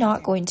 it's really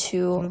not going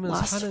to 그러면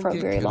last 사는 for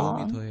게 very 괴로움이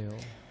long. 더해요.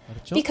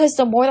 알았죠? Because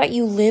the more that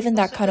you live in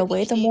that kind of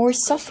way, the more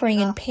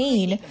suffering and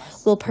pain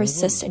will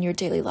persist in your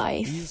daily 이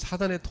life.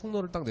 사단의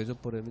통로를 딱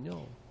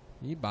내줘버리면요,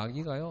 이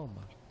마귀가요,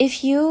 막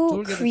If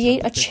you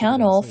create a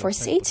channel for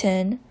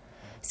Satan,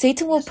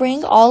 Satan will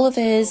bring all of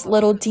his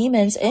little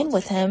demons in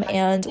with him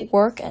and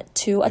work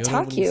to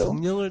attack 여러분이 you.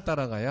 성령을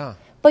따라가야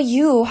But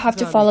you have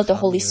to follow the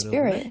Holy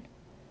Spirit.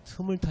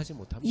 틈을 타지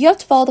못합니다. You have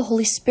to follow the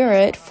Holy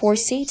Spirit for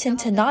Satan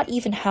to not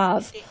even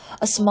have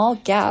a small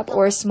gap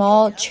or a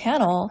small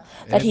channel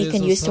that he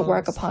can use to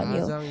work upon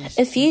you.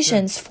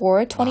 Ephesians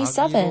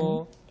 4:27.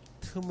 마귀로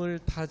틈을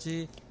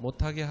타지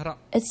못하게 하라.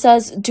 It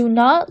says, do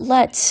not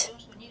let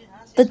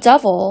the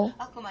devil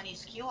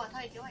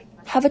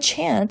have a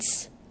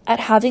chance at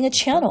having a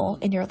channel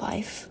in your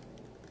life.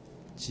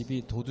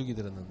 집이 도둑이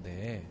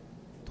들었는데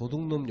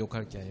도둑놈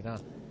욕할 게 아니라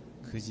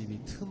그 집이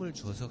틈을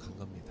줘서 간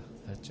겁니다.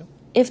 알았죠?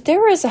 If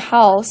there is a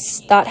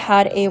house that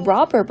had a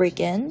robber break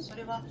in,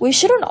 we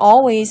shouldn't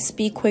always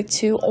be quick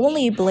to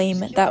only blame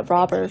that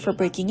robber for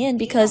breaking in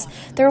because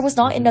there was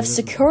not enough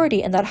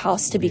security in that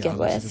house to begin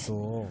with.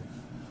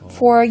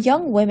 For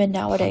young women 어디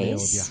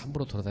nowadays,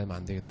 함부로 돌아다니면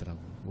안 되겠더라고.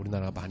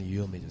 우리나라가 많이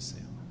위험해졌어요.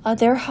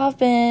 there have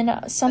been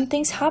some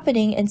things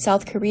happening in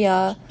South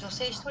Korea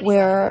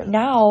where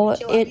now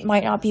it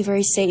might not be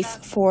very safe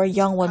for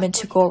young women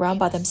to go around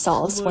by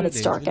themselves when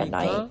it's dark at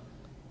night.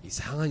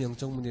 이상한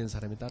영적 문제 있는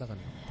사람이 따라가는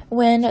거예요.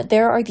 When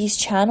there are these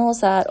channels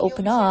that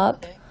open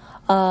up,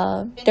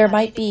 there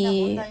might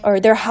be,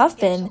 or there have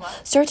been,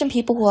 certain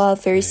people who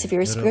have very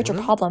severe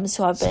spiritual problems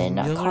who have been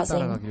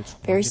causing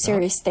very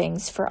serious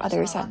things for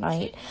others at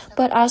night.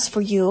 But as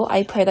for you,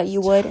 I pray that you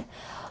would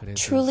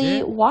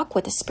truly walk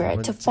with the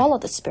Spirit, to follow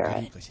the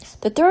Spirit.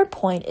 The third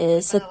point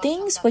is the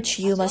things which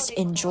you must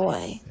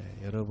enjoy.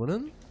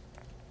 여러분은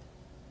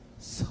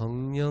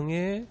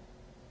성령의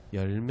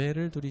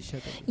열매를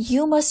누리셔야 됩니다.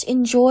 You must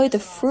enjoy the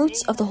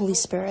fruits of the Holy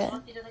Spirit.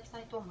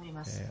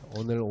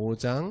 오늘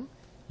 5장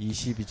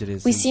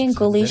 22절에서 We see in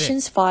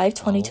Galatians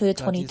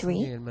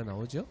 5:22-23,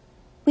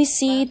 we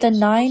see the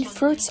 9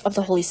 fruits of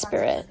the Holy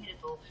Spirit.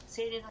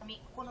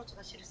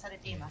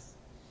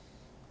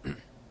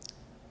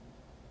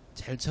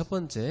 제일 첫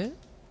번째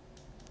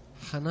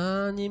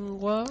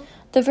하나님과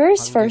The very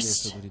관계에서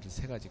first 누릴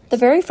세 가지가 The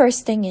very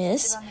first thing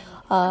is,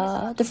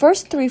 the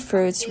first 3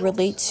 fruits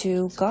relate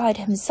to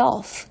God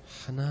Himself,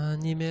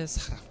 하나님의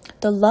사랑.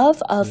 the love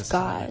그 of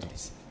God.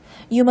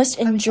 You must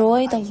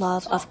enjoy the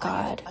love of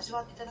God.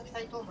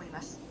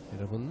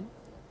 여러분,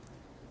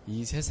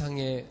 이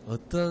세상의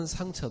어떤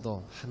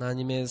상처도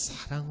하나님의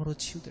사랑으로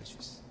치유될 수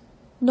있어요.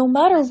 No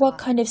matter what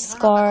kind of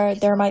scar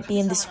there might be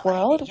in this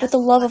world, with the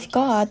love of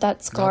God,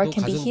 that scar 나도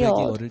can be 가정 배기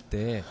healed. 어릴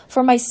때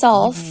For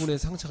myself, 이 부분에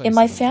상처가 in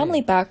my 있었는데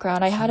family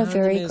background, I had a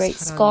very great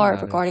scar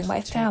regarding my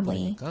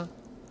family.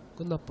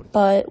 끝나버렸다.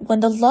 But when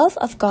the love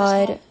of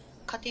God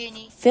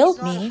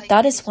filled me,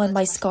 that is when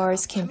my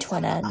scars came to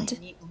an end.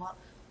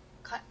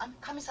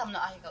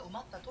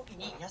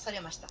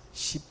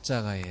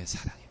 십자가의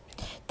사랑입니다.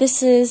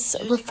 This is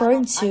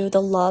referring to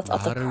the love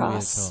of the 나를 위해서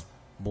cross.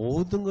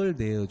 모든 걸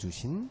내어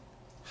주신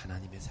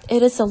하나님의 사랑.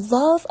 It is the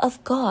love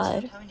of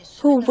God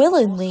who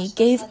willingly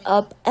gave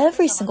up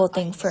every single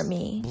thing for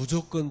me.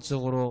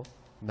 무조건적으로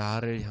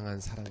나를 향한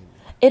사랑입니다.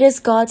 It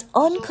is God's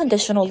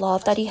unconditional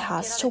love that He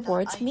has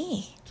towards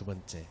me. 두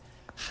번째,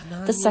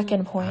 The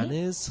second 하나님 point,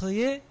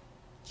 안에서의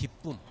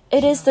기쁨.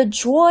 it is the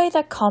joy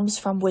that comes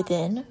from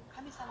within,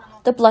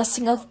 the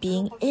blessing of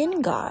being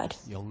in God.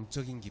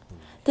 영적인 기쁨.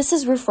 This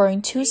is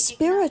referring to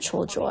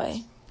spiritual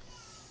joy.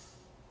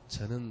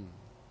 저는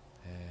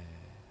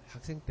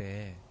학생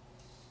때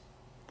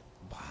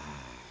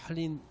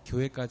멀리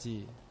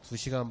교회까지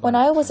 2시간 반. When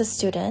I was a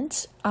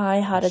student,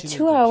 I had a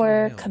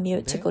 2-hour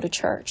commute to go to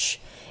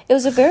church. It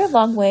was a very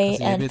long way,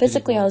 and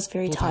physically I was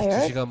very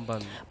tired.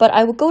 But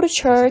I would go to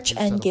church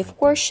and give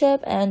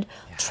worship and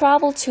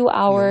travel 2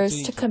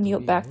 hours to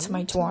commute back to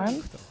my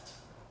dorm.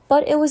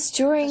 But it was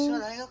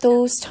during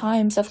those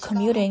times of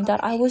commuting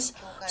that I was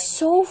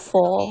so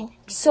full,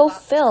 so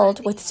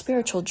filled with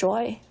spiritual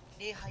joy.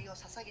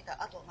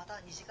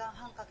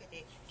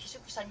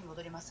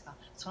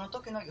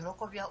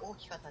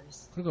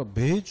 그러니까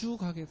매주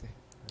가게 돼.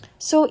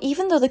 So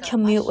even though the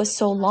commute was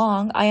so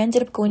long, I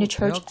ended up going to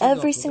church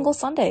every single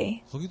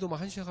Sunday. 거기도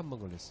막 1시간만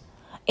걸렸어.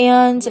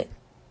 And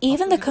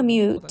even the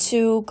commute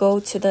to go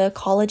to the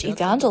college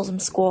evangelism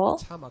school,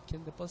 차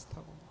막히는데 버스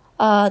타고.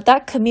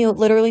 that commute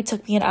literally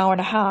took me an hour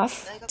and a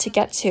half to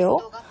get to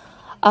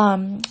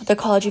the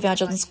college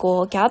evangelism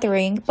school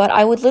gathering, but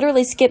I would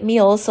literally skip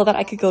meals so that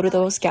I could go to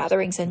those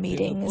gatherings and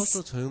meetings.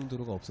 버스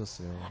저용도로가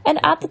없었어요. And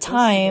at the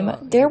time,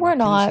 there were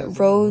not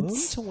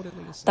roads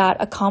that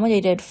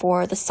accommodated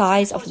for the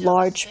size of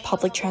large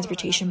public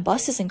transportation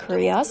buses in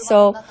Korea,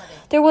 so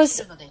there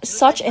was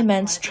such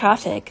immense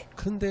traffic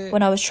근데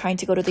when I was trying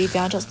to go to the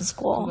evangelism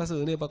school. 가서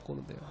은혜 받고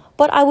오는데요.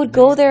 But I would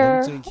go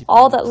there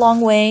all that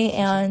long way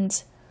and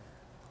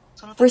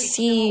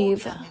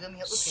receive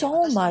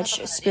so much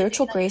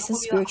spiritual grace and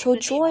spiritual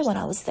joy when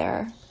I was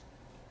there.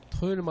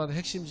 토요일마다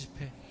핵심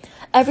집회.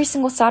 Every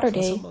single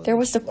Saturday, there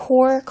was the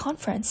core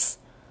conference.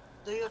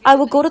 I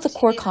would go to the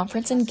core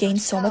conference and gain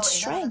so much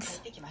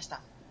strength.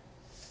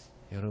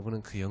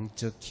 여러분은 그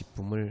영적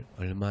기쁨을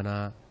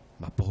얼마나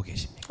맛보고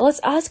계십니까?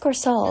 Let's ask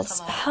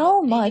ourselves,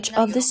 how much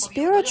of this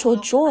spiritual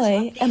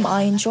joy am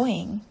I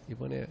enjoying?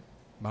 이번에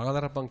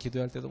마가다락방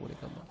기도할 때도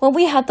보니까 When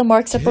we had the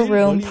Mark's Upper 제일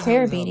Room 멀리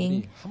prayer 사는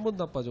meeting, 사람들이 한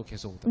번도 안 빠져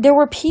계속 there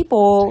were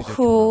people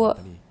who,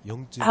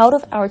 영적 out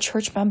of our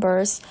church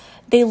members,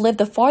 they lived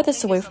the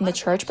farthest away from the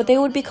church, but they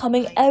would be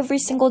coming every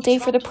single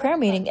day for the prayer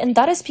meeting. And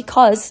that is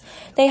because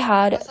they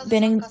had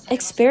been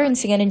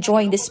experiencing and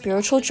enjoying this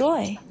spiritual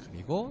joy.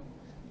 그리고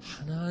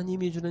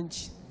하나님이 주는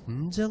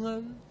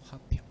진정한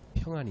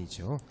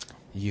평안이죠.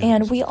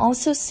 And we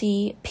also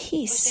see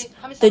peace,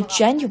 the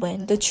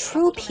genuine, the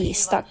true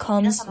peace that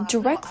comes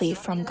directly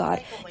from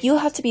God. You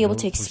have to be able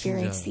to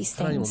experience these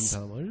하나님 없는 things.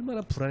 사람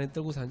얼마나 불안에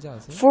떨고 사는지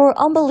아세요? For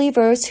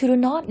unbelievers who do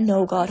not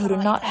know God, who do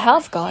not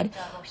have God,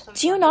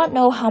 do you not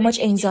know how much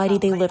anxiety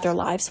they live their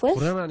lives with?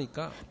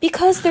 불안하니까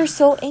Because they're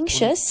so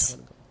anxious,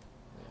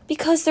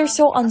 because they're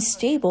so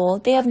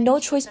unstable, they have no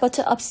choice but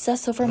to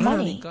obsess over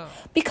money.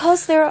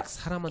 Because they're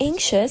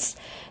anxious,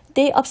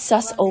 they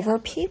obsess over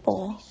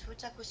people.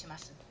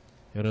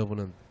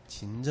 여러분은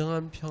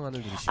진정한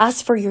평안을 누리십시오.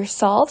 As for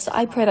yourselves,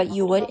 I pray that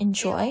you would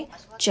enjoy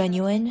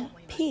genuine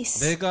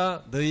peace.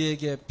 내가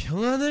너희에게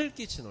평안을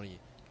끼치노니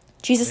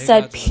Jesus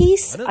said,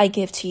 "Peace I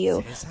give to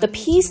you. The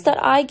peace that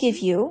I give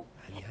you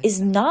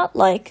is not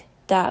like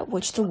that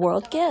which the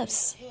world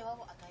gives."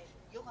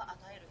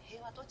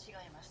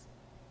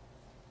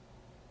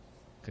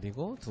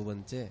 그리고 두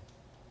번째,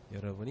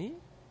 여러분이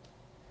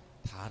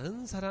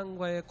다른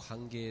사람과의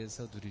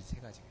관계에서 누릴 세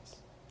가지가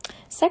있어요.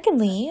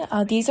 Secondly,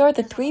 these are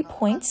the 3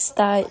 points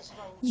that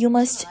you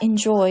must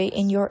enjoy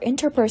in your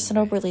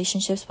interpersonal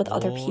relationships with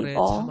other 오래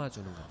people.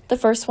 참아주는 겁니다. The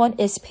first one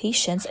is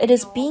patience. It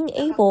is being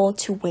able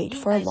to wait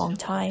for a long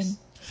time.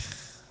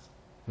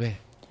 왜?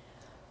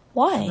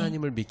 Why?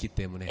 하나님을 믿기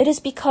때문에. It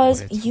is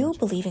because 오래 you 참아줘.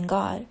 believe in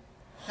God.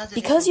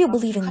 Because you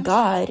believe in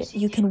God,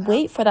 you can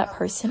wait for that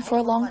person for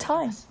a long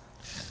time.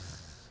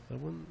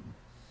 여러분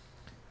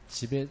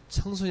집에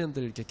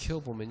청소년들 이렇게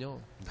키워보면요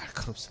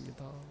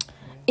날카롭습니다.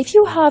 If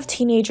you have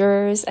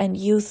teenagers and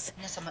youth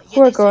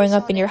who are growing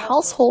up in your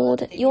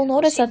household, you'll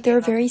notice that they're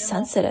very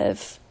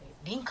sensitive.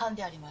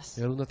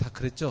 여러분도 다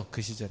그랬죠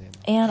그 시절에.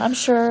 And I'm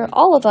sure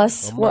all of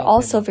us were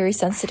also very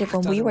sensitive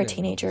when we were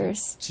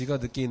teenagers. 지가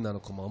늦게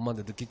일어나놓고 막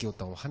엄마한테 늦게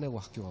깨웠다고 화내고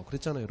학교 가고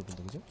그랬잖아요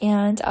여러분도 그죠?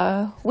 And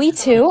we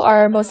too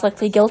are most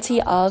likely guilty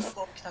of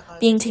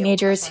being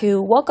teenagers who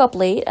woke up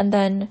late and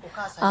then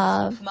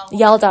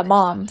yelled at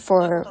mom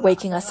for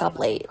waking us up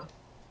late.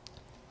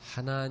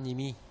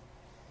 하나님이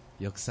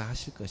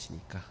역사하실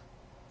것이니까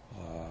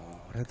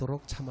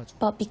오래도록 참아줘.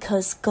 But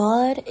because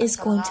God is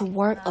going to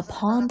work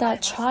upon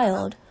that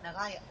child,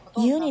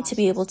 you need to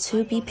be able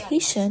to be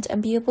patient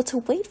and be able to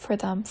wait for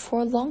them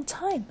for a long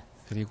time.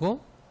 그리고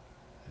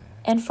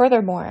And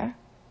furthermore,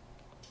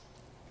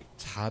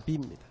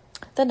 자비입니다.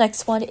 the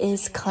next one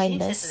is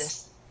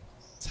kindness.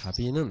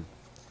 자비는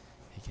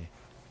이게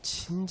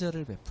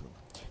친절을 베푸는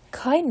것.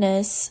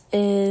 Kindness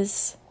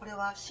is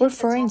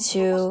referring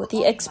to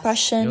the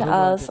expression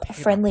of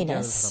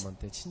friendliness.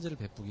 사람한테 친절을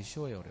베푸기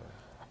쉬워요,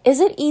 어려워요? Is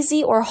it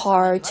easy or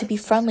hard to be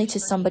friendly to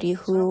somebody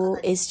who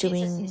is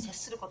treating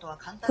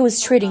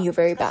you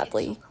very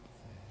badly?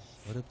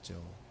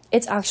 어렵죠.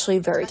 It's actually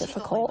very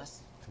difficult.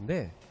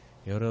 근데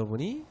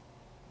여러분이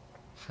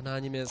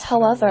하나님의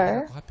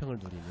However, 사랑과 화평을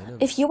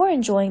누리면은 if you are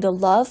enjoying the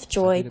love,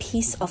 joy,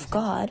 peace of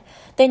God,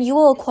 then you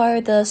will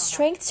acquire the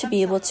strength to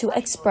be able to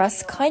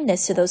express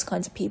kindness to those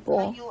kinds of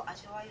people.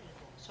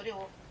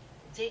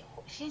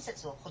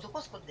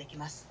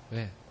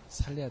 왜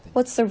살려야 돼?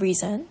 What's the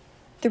reason?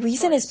 The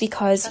reason is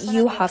because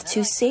you have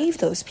to save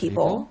those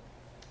people.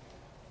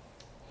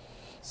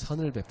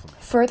 선을 베풉니다.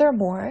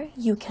 Furthermore,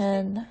 you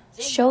can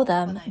show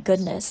them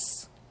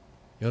goodness.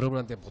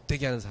 여러분한테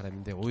못되게 하는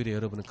사람인데 오히려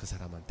여러분은 그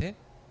사람한테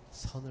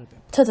선을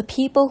베풉니다. To the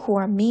people who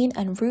are mean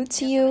and rude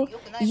to you,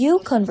 you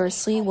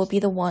conversely will be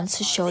the ones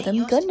to show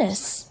them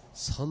goodness.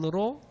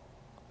 선으로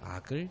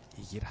악을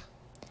이기라.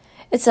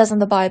 It says in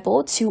the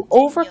Bible to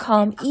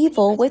overcome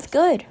evil with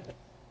good.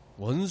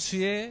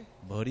 원수의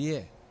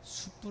머리에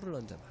숯불을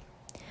얹어놔라.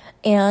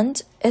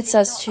 And it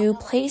says to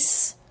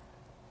place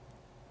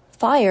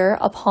fire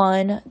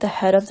upon the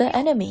head of the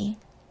enemy.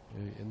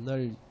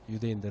 옛날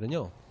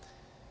유대인들은요.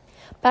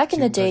 Back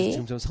in the day,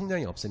 지금 좀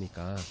성량이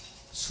없으니까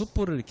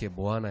숯불을 이렇게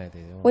모아놔야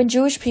돼요. when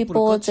Jewish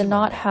people did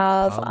not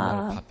have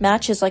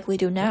matches like we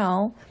do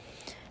now,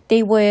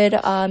 they would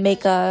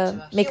make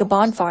a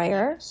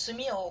bonfire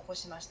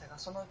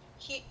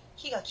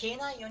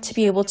to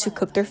be able to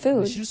cook their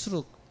food.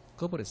 실수로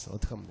꺼버렸어.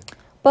 어떻게 하면 돼?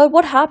 But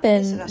what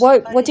happened?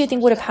 What do you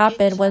think would have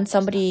happened when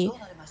somebody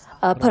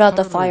put out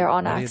the fire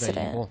on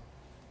accident?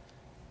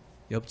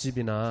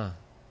 옆집이나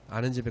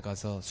아는 집에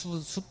가서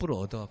숯불을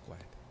얻어갖고 와야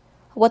돼.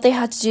 What they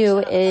had to do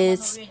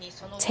is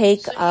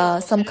take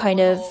some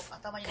kind of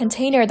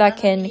container that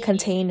can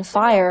contain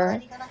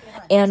fire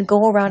and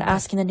go around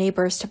asking the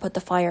neighbors to put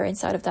the fire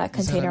inside of that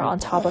container on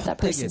top of that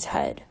person's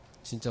head.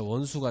 진짜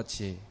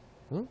원수같이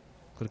응?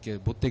 그렇게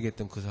못되게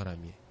했던 그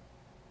사람이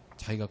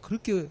자기가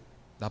그렇게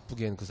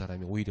나쁘게 한 그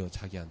사람이 오히려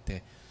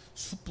자기한테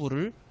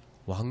숯불을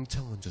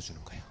왕창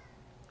얹어주는 거예요.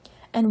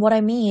 And what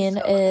I mean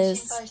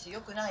is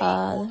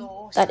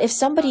that if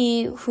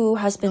somebody who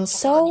has been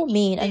so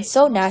mean and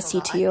so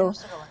nasty to you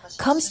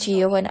comes to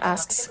you and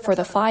asks for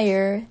the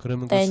fire,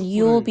 then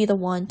you'll be the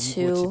one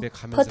to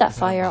put that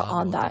fire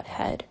on that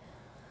head.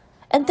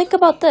 And think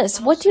about this.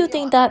 What do you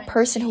think that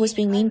person who is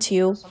being mean to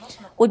you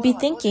would be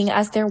thinking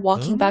as they're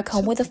walking back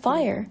home with the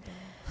fire?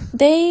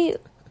 They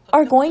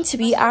are going to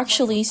be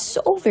actually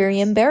so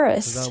very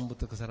embarrassed.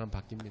 그다음부터 그 사람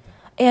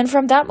바뀝니다. And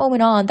from that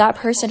moment on, that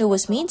person who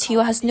was mean to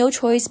you has no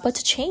choice but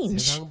to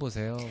change. 세상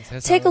보세요.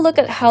 Take a look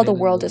at how the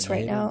world is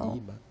right now.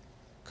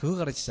 그거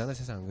가르치잖아,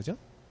 세상. 그죠?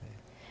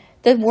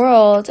 The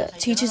world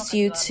teaches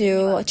you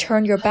to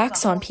turn your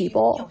backs on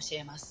people.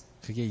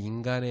 그게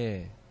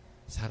인간의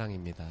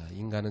사랑입니다.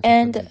 인간은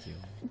And 객관적이요.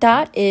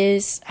 that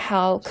is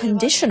how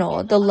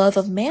conditional the love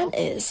of man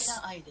is.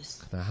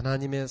 그러나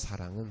하나님의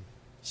사랑은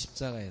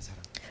십자가의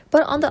사랑.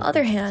 But on the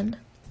other hand,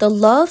 the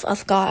love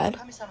of God,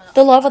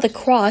 the love of the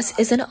cross,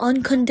 is an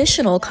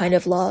unconditional kind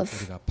of love.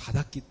 우리가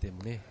받았기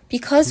때문에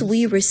Because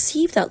we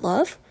receive that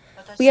love,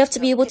 we have to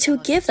be able to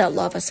give that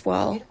love as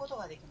well.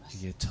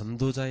 이게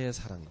전도자의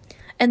사랑입니다.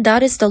 And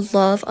that is the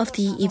love of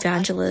the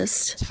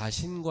evangelist.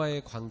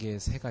 자신과의 관계에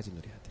세 가지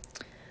누려야 돼.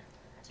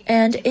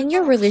 And in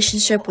your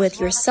relationship with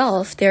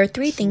yourself, there are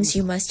three things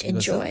you must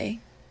enjoy.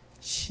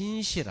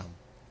 신실함.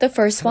 The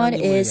first one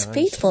is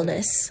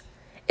faithfulness.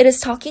 It is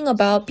talking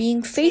about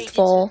being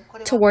faithful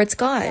towards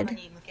God.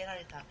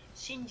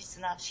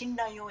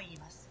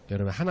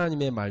 여러분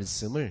하나님의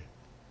말씀을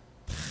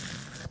다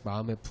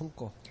마음에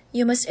품고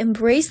You must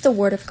embrace the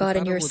word of God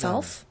in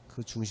yourself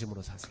그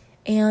중심으로 사세요.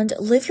 and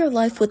live your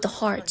life with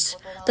the heart,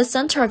 the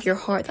center of your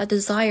heart that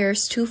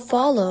desires to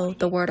follow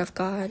the word of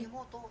God.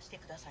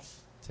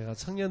 제가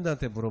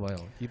청년들한테 물어봐요.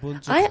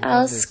 이번 주 I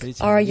ask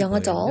our young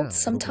adults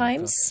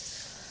sometimes,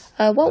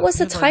 what was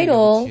the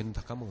title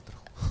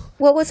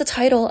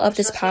of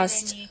this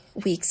past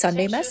week's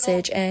Sunday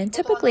message? And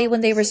typically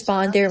when they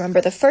respond, they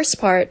remember the first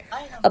part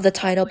of the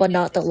title, but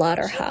not the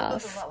latter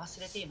half.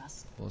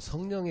 뭐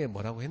성령에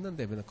뭐라고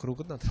했는데 맨날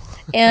그러고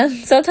끝나더라고요. And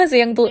sometimes the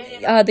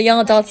young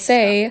adults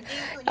say,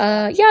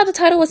 yeah, the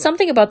title was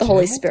something about the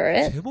Holy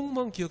Spirit.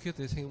 제목만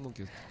기억해도 생각만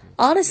기억해요.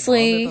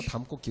 Honestly, 마음에다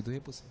담고 기도해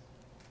보세요.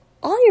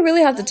 all you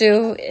really have to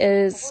do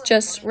is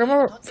just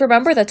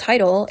remember the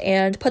title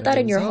and put that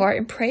in your heart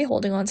and pray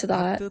holding on to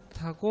that.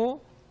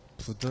 따뜻하고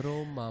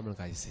부드러운 마음을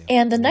가지세요.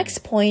 And the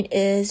next point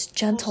is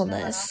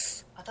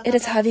gentleness. It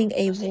is having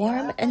a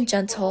warm and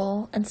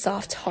gentle and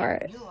soft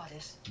heart.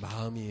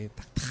 마음이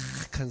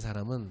딱딱한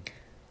사람은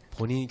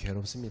본인이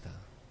괴롭습니다.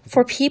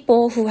 For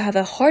people who have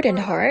a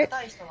hardened heart,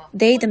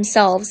 they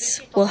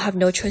themselves will have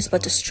no choice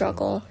but to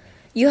struggle.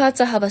 You have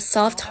to have a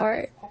soft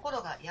heart.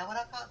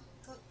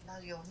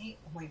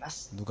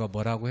 누가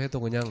뭐라고 해도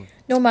그냥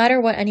No matter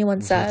what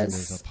anyone says,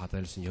 웃어주면서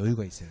받아들일 수 있는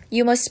여유가 있어요.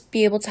 you must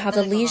be able to have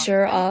the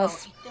leisure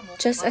of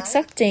just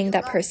accepting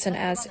that person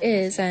as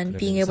is and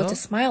being able to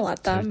smile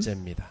at them.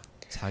 절제입니다.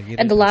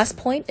 And the last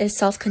point is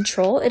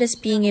self-control. It is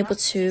being able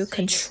to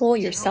control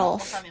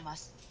yourself.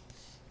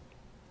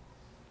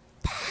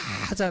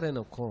 다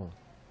잘해놓고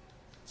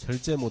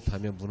절제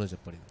못하면 무너져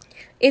버리는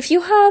거예요. If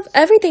you have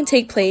everything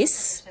take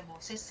place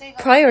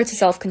prior to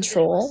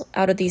self-control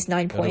out of these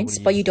 9 points,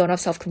 but you don't have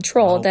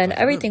self-control, then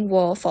everything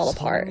will fall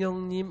apart.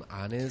 성령님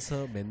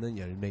안에서 맺는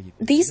열매이기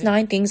때문에 These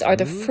 9 things are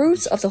the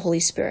fruits of the Holy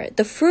Spirit,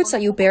 the fruits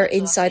that you bear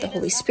inside the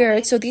Holy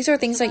Spirit. So these are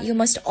things that you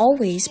must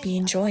always be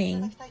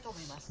enjoying.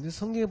 근데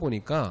성경에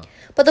보니까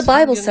But the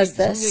Bible says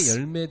this.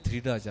 성경에 열매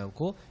드리라 하지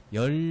않고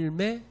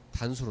열매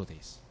단수로 돼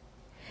있어.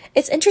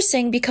 It's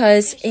interesting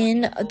because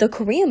in the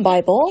Korean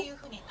Bible,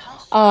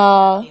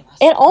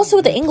 and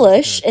also the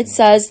English, it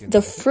says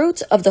the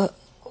fruit of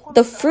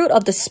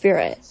the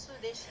Spirit.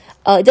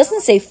 It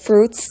doesn't say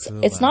fruits.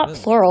 It's not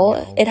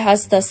plural. It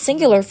has the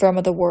singular form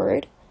of the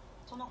word.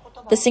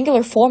 The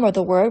singular form of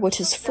the word, which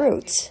is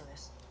fruit.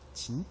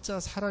 진짜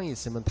사랑이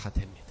있으면 다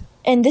됩니다.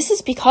 And this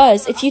is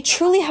because if you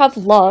truly have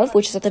love,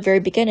 which is at the very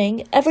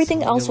beginning,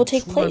 everything else will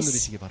take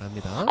place.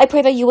 I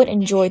pray that you would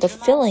enjoy the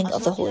filling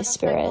of the Holy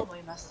Spirit.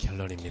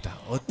 결론입니다.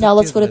 Now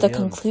let's go to the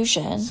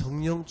conclusion.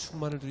 성령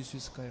충만을 누릴 수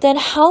있을까요? Then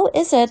how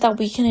is it that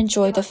we can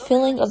enjoy the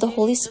filling of the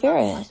Holy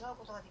Spirit?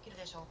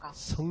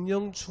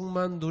 성령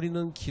충만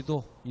누리는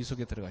기도 이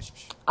속에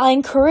들어가십시오. I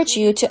encourage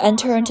you to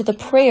enter into the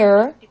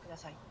prayer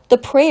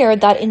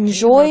that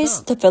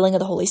enjoys the filling of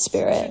the Holy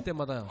Spirit.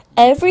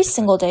 Every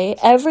single day,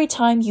 every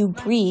time you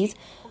breathe,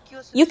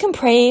 you can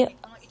pray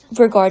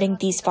regarding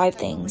these 5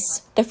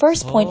 things. The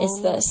first point is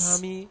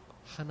this.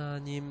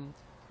 하나님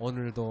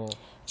오늘도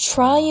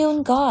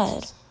Triune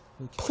God,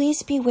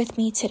 please be with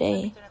me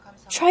today.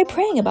 Try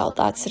praying about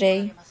that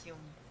today.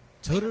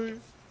 저를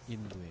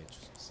인도해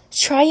주소서.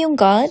 Triune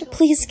God,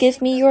 please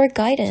give me your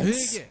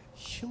guidance. 저에게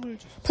힘을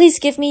주소서. Please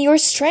give me your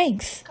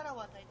strength.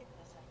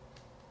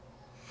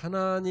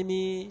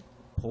 하나님이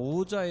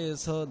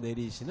보호자에서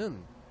내리시는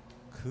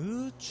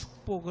그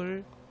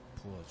축복을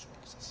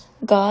부어주옵소서.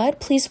 God,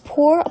 please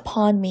pour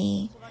upon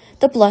me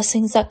the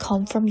blessings that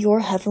come from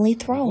your heavenly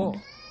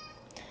throne.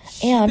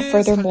 And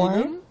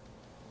furthermore,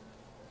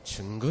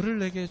 증거를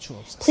내게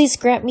주옵소서. please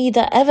grant me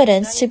the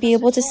evidence to be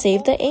able to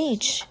save the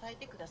age.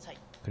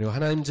 그리고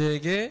하나님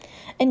저에게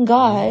And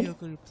God,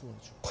 능력을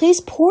부어주.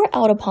 please pour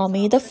out upon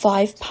me the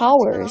 5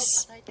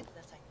 powers: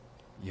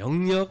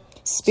 영역,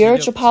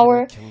 spiritual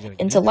power, 경제력,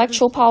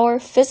 intellectual power,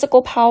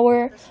 physical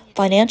power,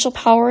 financial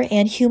power,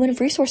 and human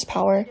resource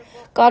power.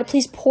 God,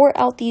 please pour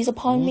out these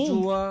upon me.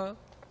 우주와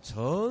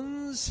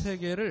전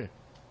세계를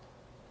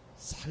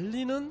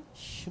살리는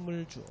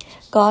힘을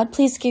주옵소서. God,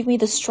 please give me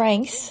the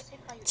strength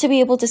to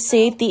be able to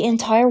save the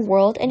entire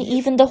world and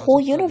even the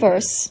whole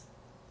universe.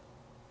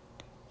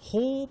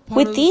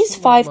 With these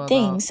 5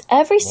 things,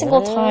 every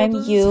single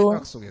time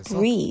you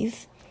breathe,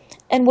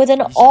 and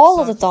within all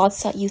of the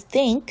thoughts that you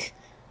think,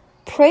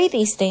 pray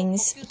these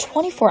things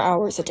 24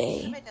 hours a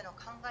day.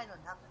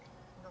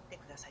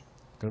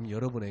 그럼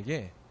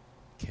여러분에게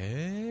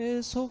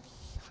계속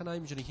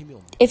하나님 주는 힘이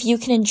옵니다. If you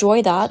can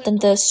enjoy that, then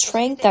the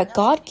strength that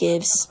God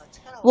gives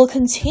will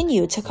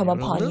continue to come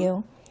upon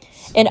you.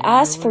 And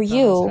as for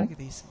you,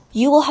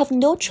 you will have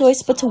no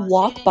choice but to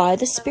walk by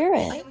the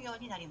Spirit.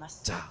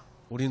 자,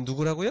 우리는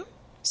누구라고요?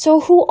 So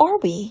who are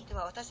we?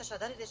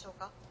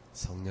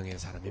 성령의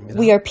사람입니다.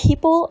 We are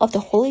people of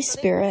the Holy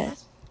Spirit.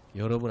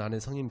 여러분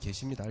안에 성령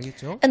계십니다.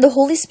 알겠죠? And the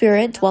Holy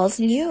Spirit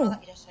dwells in you.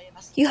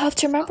 You have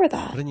to remember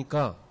that.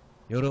 그러니까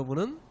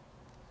여러분은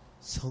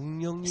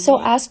성령님이 So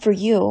as for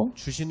you,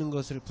 주시는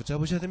것을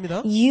붙잡으셔야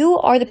됩니다. you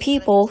are the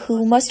people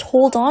who must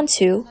hold on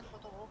to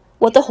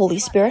what the Holy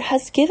Spirit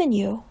has given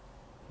you.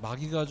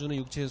 마귀가 주는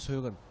육체의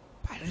소욕은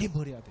빨리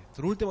버려야 돼.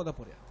 들어올 때마다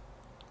버려야 돼.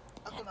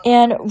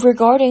 And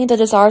regarding the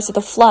desires of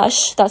the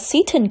flesh that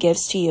Satan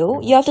gives to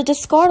you, you have to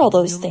discard all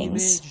those 성령님이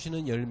things.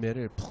 주시는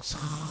열매를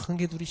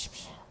풍성하게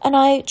누리십시오. And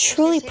I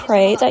truly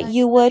pray that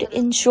you would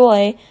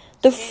enjoy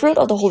the fruit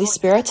of the Holy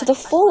Spirit to the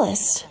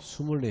fullest,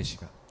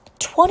 24시간.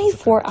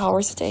 24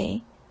 hours a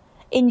day.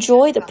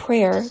 Enjoy the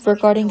prayer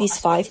regarding these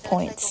 5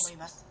 points.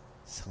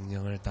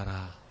 성령을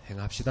따라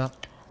행합시다.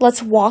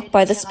 Let's walk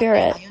by the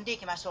Spirit.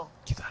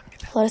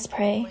 기도합니다. Let us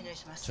pray.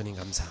 주님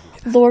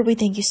감사합니다. Lord, we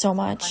thank you so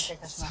much.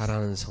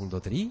 사랑하는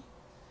성도들이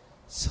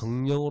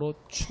성령으로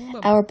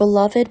충만. Our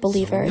beloved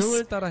believers,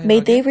 may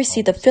they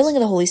receive the filling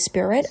of the Holy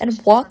Spirit and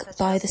walk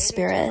by the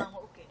Spirit.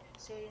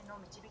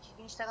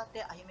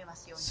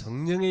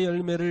 성령의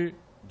열매를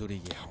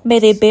누리게 하고 May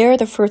they bear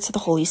the fruits of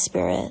the Holy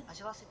Spirit.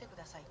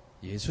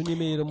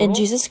 예수님의 이름으로 In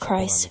Jesus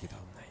Christ,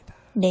 기도합니다.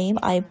 name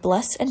I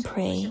bless and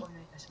pray.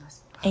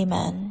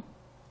 Amen.